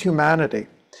whole is humanity.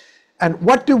 And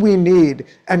what do we need?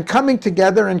 And coming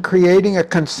together and creating a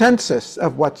consensus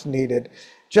of what's needed.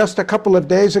 Just a couple of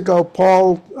days ago,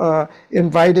 Paul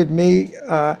invited me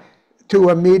to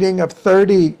a meeting of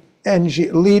 30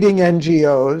 leading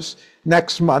NGOs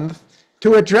next month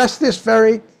to address this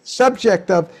very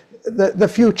subject of the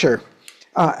future,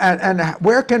 and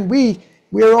where can we've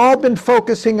all been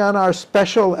focusing on our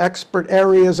special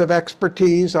areas of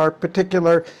expertise, our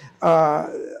particular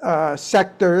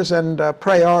sectors and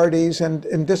priorities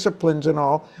and disciplines and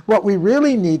all. What we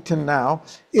really need to now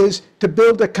is to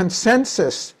build a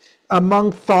consensus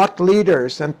among thought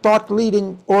leaders and thought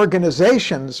leading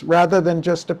organizations, rather than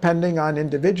just depending on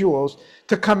individuals,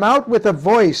 to come out with a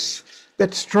voice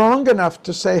that's strong enough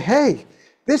to say, hey,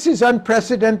 this is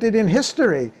unprecedented in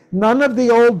history. None of the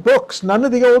old books, none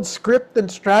of the old script and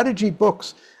strategy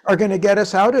books are going to get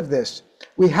us out of this.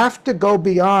 We have to go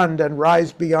beyond and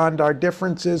rise beyond our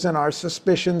differences and our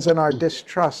suspicions and our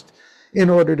distrust in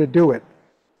order to do it.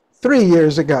 3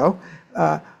 years ago,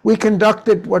 we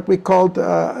conducted what we called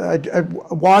a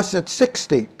WAAS at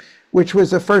 60, which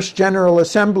was the first General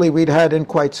Assembly we'd had in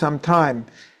quite some time.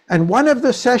 And one of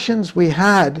the sessions we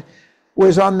had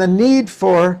was on the need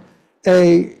for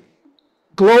a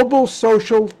global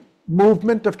social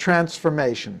movement of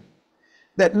transformation.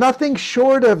 That nothing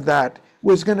short of that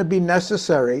was going to be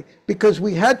necessary, because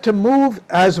we had to move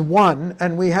as one,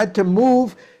 and we had to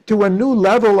move to a new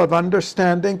level of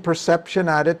understanding, perception,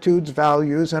 attitudes,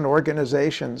 values, and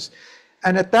organizations.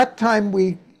 And at that time,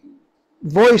 we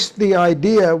voiced the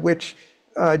idea, which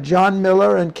Jon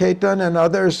Miller and Ketan and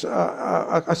others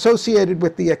associated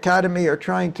with the academy are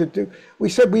trying to do. We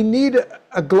said we need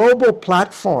a global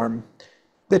platform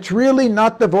that's really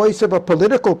not the voice of a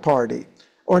political party,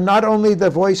 or not only the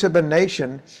voice of a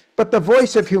nation, but the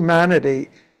voice of humanity,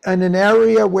 in an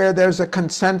area where there's a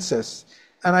consensus.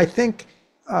 And I think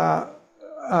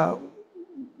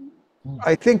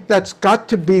that's got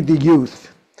to be the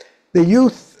youth. The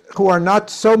youth who are not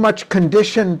so much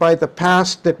conditioned by the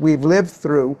past that we've lived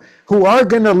through, who are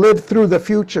going to live through the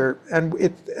future, and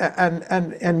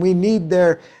we need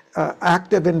their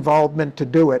active involvement to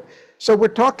do it. So we're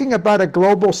talking about a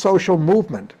global social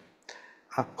movement.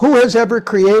 Who has ever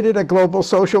created a global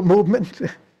social movement?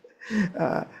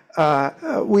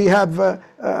 We have,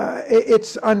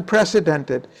 it's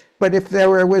unprecedented. But if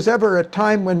there was ever a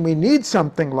time when we need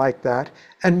something like that,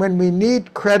 and when we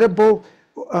need credible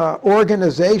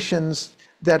organizations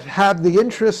that have the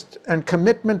interest and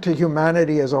commitment to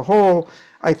humanity as a whole,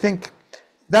 I think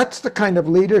that's the kind of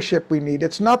leadership we need.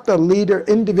 It's not the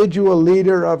individual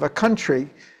leader of a country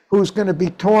who's going to be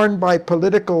torn by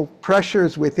political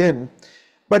pressures within,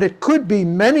 but it could be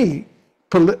many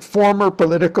former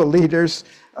political leaders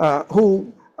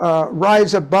who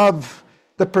rise above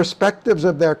the perspectives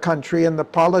of their country and the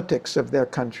politics of their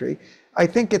country. I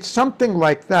think it's something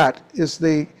like that is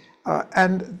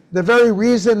and the very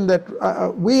reason that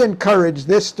we encourage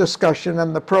this discussion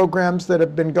and the programs that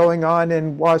have been going on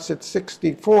in WAAS at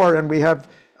 64, and we have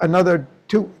another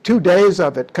two days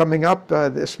of it coming up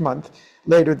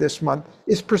later this month,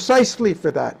 is precisely for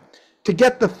that. To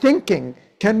get the thinking,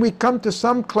 can we come to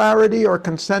some clarity or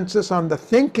consensus on the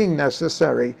thinking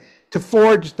necessary to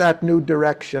forge that new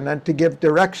direction and to give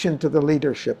direction to the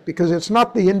leadership? Because it's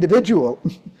not the individual,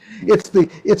 it's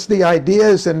the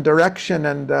ideas and direction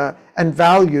and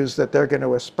values that they're going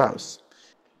to espouse.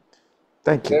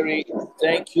 Thank you. Garry,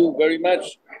 thank you very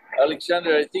much.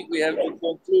 Alexander, I think we have to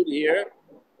conclude here.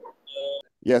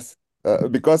 Yes,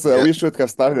 because we should have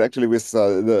started actually with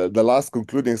the last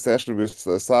concluding session with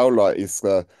Saulo is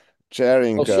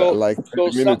chairing like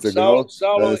 30 minutes ago.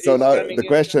 So now the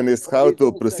question is how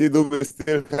to proceed. Do we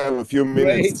still have a few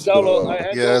minutes?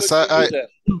 Yes,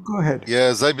 go ahead.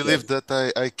 Yes, I believe that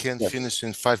I can finish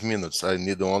in 5 minutes. I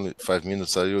need only 5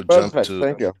 minutes. I will Perfect.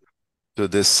 jump to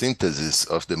the synthesis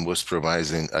of the most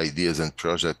promising ideas and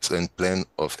projects and plan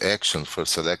of action for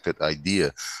selected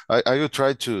idea. I will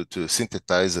try to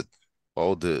synthesize it,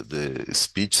 all the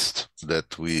speeches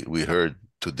that we heard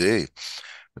today.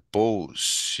 Paul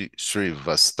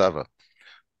Shrivastava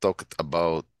talked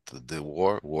about the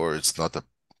war. War is not a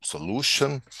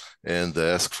solution, and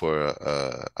asked for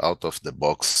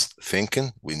out-of-the-box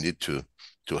thinking. We need to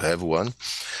have one.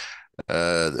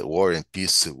 The war and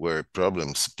peace were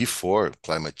problems before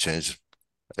climate change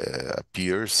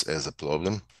appears as a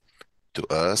problem to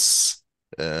us.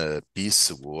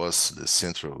 Peace was the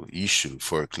central issue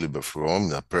for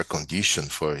Cvelbar, a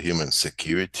precondition for human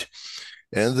security.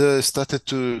 And started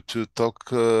to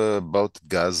talk about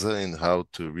Gaza and how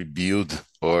to rebuild,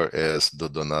 or as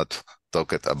Dodonat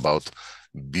talked about,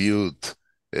 build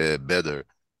better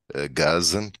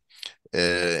Gaza.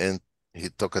 And he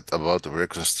talked about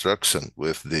reconstruction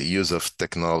with the use of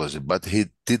technology, but he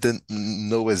didn't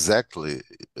know exactly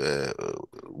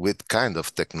what kind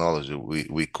of technology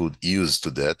we could use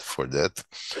for that.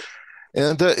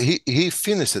 And he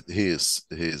finished his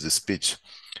speech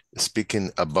speaking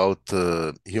about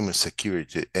human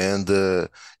security and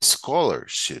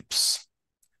scholarships.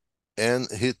 And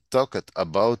he talked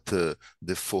about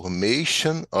the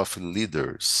formation of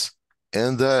leaders.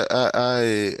 And I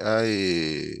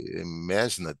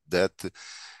imagined that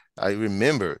I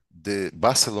remember the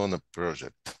Barcelona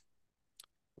project,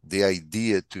 the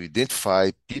idea to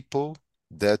identify people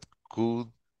that could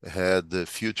have the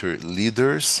future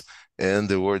leaders, and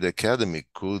the World Academy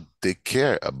could take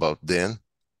care about them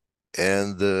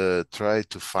and try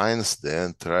to finance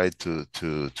them, try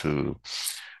to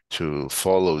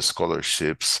follow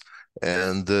scholarships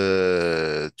and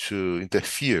to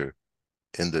interfere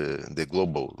in the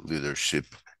global leadership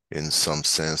in some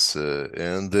sense.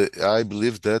 And I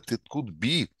believe that it could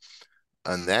be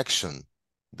an action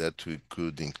that we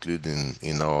could include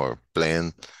in our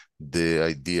plan, the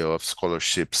idea of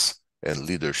scholarships and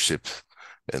leadership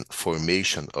and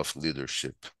formation of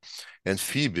leadership. And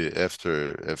Phoebe,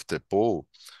 after Paul,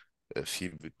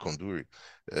 Phoebe Koundouri,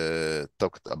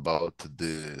 talked about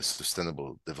the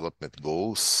Sustainable Development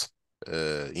Goals,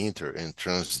 inter and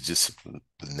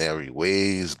transdisciplinary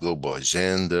ways, global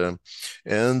agenda,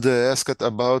 and asked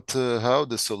about how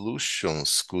the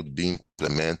solutions could be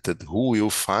implemented, who will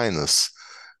finance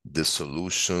the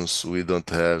solutions. We don't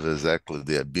have exactly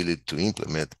the ability to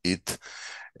implement it.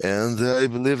 And I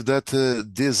believe that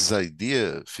this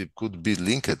idea could be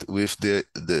linked with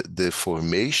the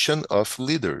formation of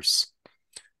leaders.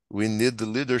 We need the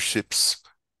leaderships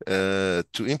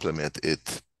to implement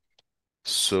it.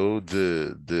 So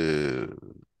the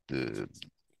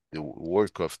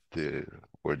work of the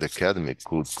World Academy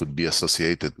could be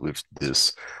associated with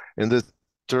this. In the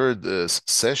third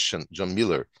session, Jon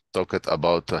Miller talked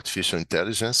about artificial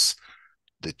intelligence,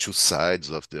 the two sides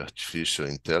of the artificial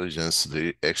intelligence,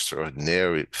 the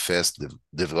extraordinary fast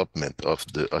development of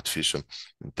the artificial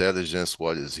intelligence,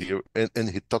 what is here. And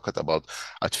he talked about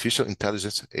artificial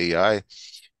intelligence, AI,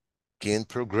 can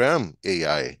program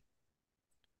AI.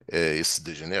 It's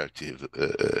the generative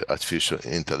artificial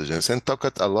intelligence, and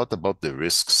talked a lot about the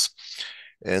risks.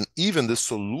 And even the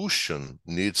solution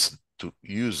needs to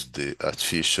use the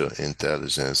artificial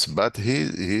intelligence. But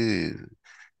he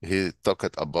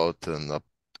talked about an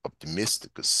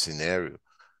optimistic scenario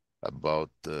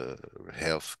about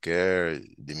healthcare,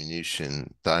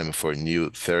 diminishing time for new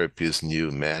therapies, new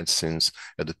medicines,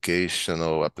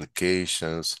 educational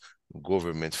applications,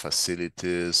 government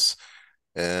facilities,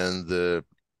 and the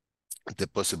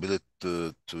possibility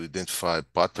to identify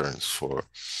patterns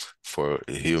for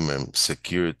human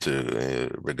security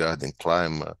regarding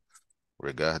climate,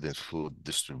 regarding food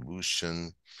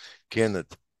distribution.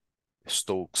 Kenneth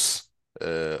Stokes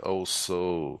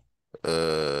also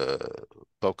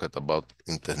talked about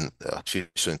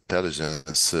artificial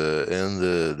intelligence and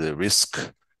the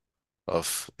risk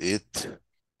of it,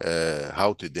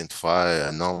 how to identify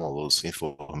anomalous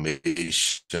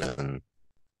information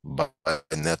by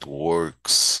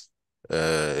networks,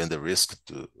 and the risk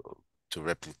to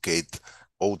replicate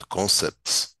old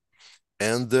concepts.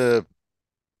 And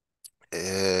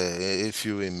if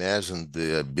you imagine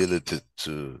the ability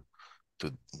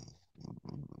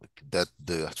that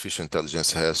the artificial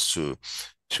intelligence has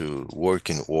to work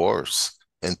in wars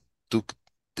and take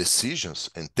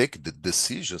the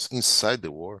decisions inside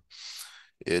the war,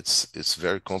 it's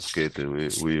very complicated.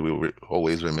 We will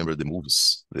always remember the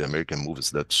movies, the American movies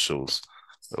that shows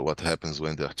what happens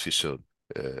when the artificial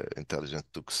intelligence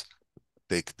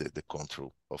take the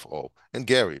control of all. And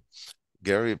Garry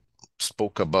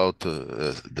spoke about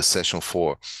the session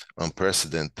 4,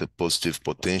 unprecedented positive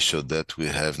potential that we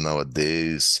have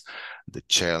nowadays, the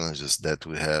challenges that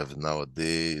we have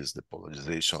nowadays, the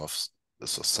polarization of the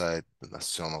society, the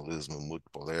nationalism,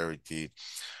 multipolarity,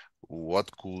 what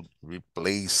could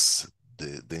replace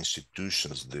the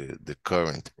institutions, the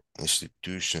current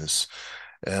institutions,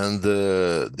 and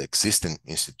the existing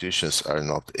institutions are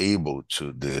not able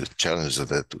to the challenges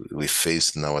that we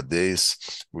face nowadays,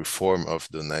 reform of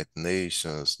the United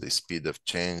Nations, the speed of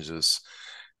changes.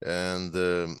 And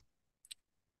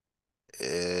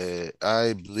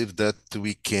I believe that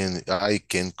I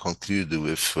can conclude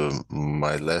with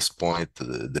my last point,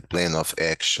 the plan of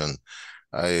action.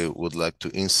 I would like to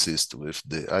insist with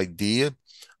the idea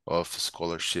of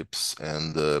scholarships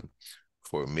and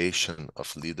formation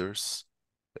of leaders,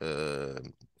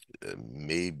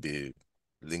 maybe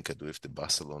linked with the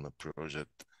Barcelona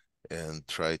project, and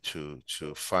try to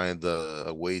find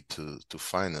a way to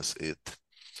finance it.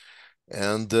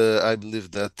 And I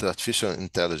believe that artificial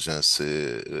intelligence,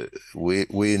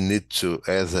 we need to,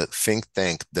 as a think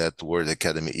tank that World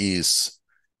Academy is,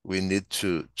 we need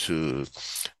to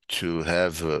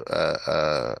have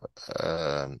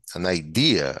an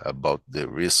idea about the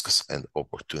risks and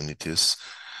opportunities,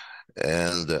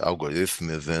 and the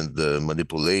algorithms and the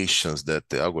manipulations that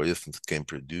the algorithms can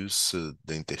produce,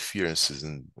 the interferences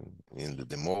in the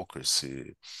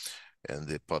democracy and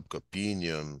the public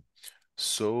opinion.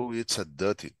 So it's a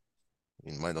duty,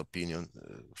 in my opinion,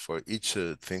 for each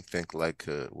think tank like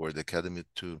World Academy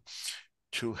to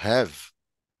have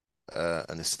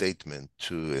a statement,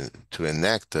 to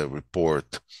enact a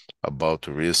report about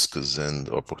risks and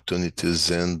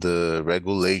opportunities, and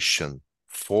regulation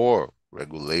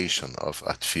of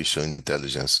artificial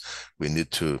intelligence. We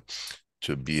need to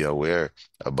be aware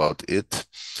about it.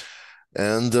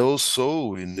 And also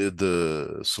we need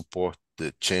to support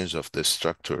the change of the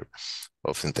structure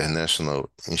of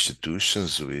international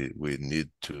institutions. We need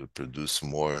to produce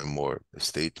more and more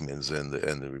statements and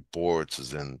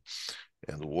reports and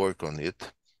work on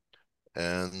it.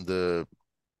 And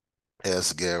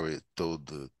as Garry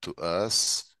told to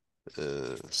us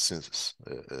since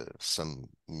some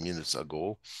minutes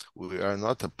ago, we are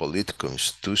not a political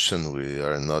institution, we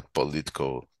are not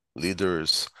political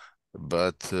leaders,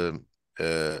 but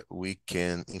we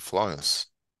can influence.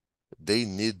 They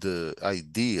need the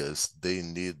ideas, they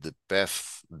need the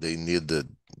path, they need the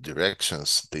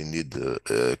directions, they need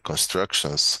the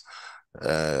constructions,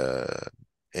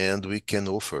 and we can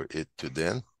offer it to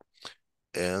them.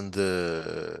 And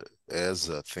as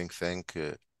a think tank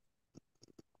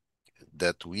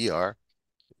that we are,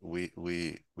 we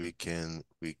can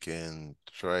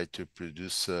try to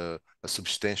produce a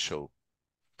substantial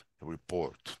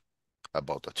report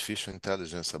about artificial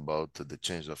intelligence, about the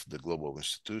change of the global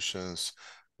institutions,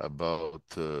 about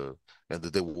and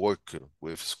the work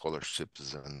with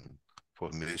scholarships and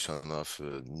formation of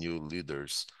new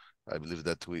leaders. I believe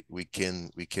that we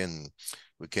can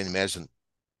imagine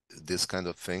this kind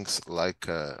of things like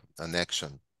an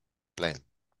action plan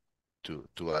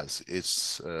to us.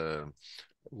 It's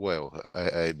well,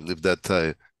 I believe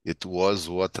that it was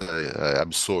what I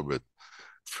absorbed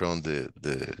from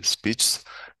the speech,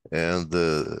 and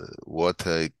what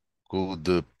I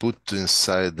could put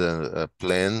inside a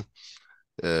plan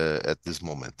at this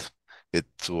moment. It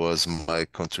was my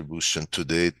contribution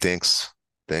today. Thanks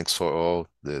for all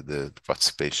the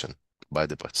participation.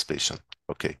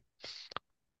 Okay.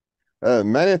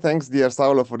 Many thanks, dear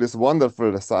Saulo, for this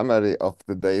wonderful summary of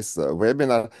today's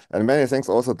webinar, and many thanks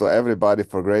also to everybody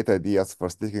for great ideas, for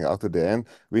sticking out to the end.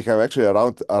 We have actually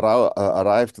arrived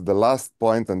to the last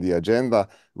point on the agenda,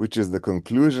 which is the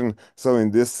conclusion. So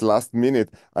in this last minute,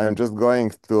 I am just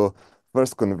going to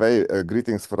first convey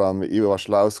greetings from Ivo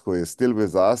Šlaus, who is still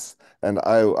with us, and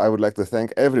I would like to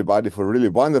thank everybody for really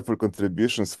wonderful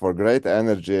contributions, for great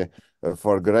energy,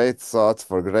 for great thoughts,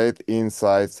 for great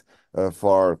insights,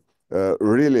 for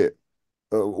really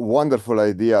wonderful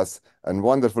ideas and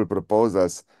wonderful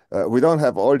proposals. We don't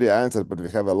have all the answers, but we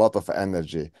have a lot of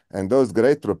energy. And those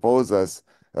great proposals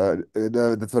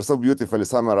that were so beautifully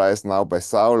summarized now by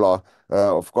Saulo,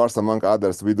 of course, among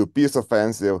others, we do peace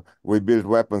offensive, we build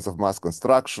weapons of mass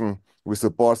construction, we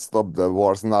support Stop the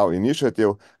Wars Now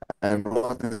initiative, and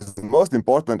what is most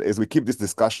important is we keep this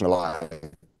discussion alive.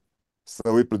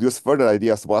 So we produce further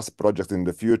ideas, WAAS projects in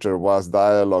the future, WAAS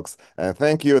dialogues. And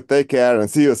thank you, take care, and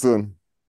see you soon.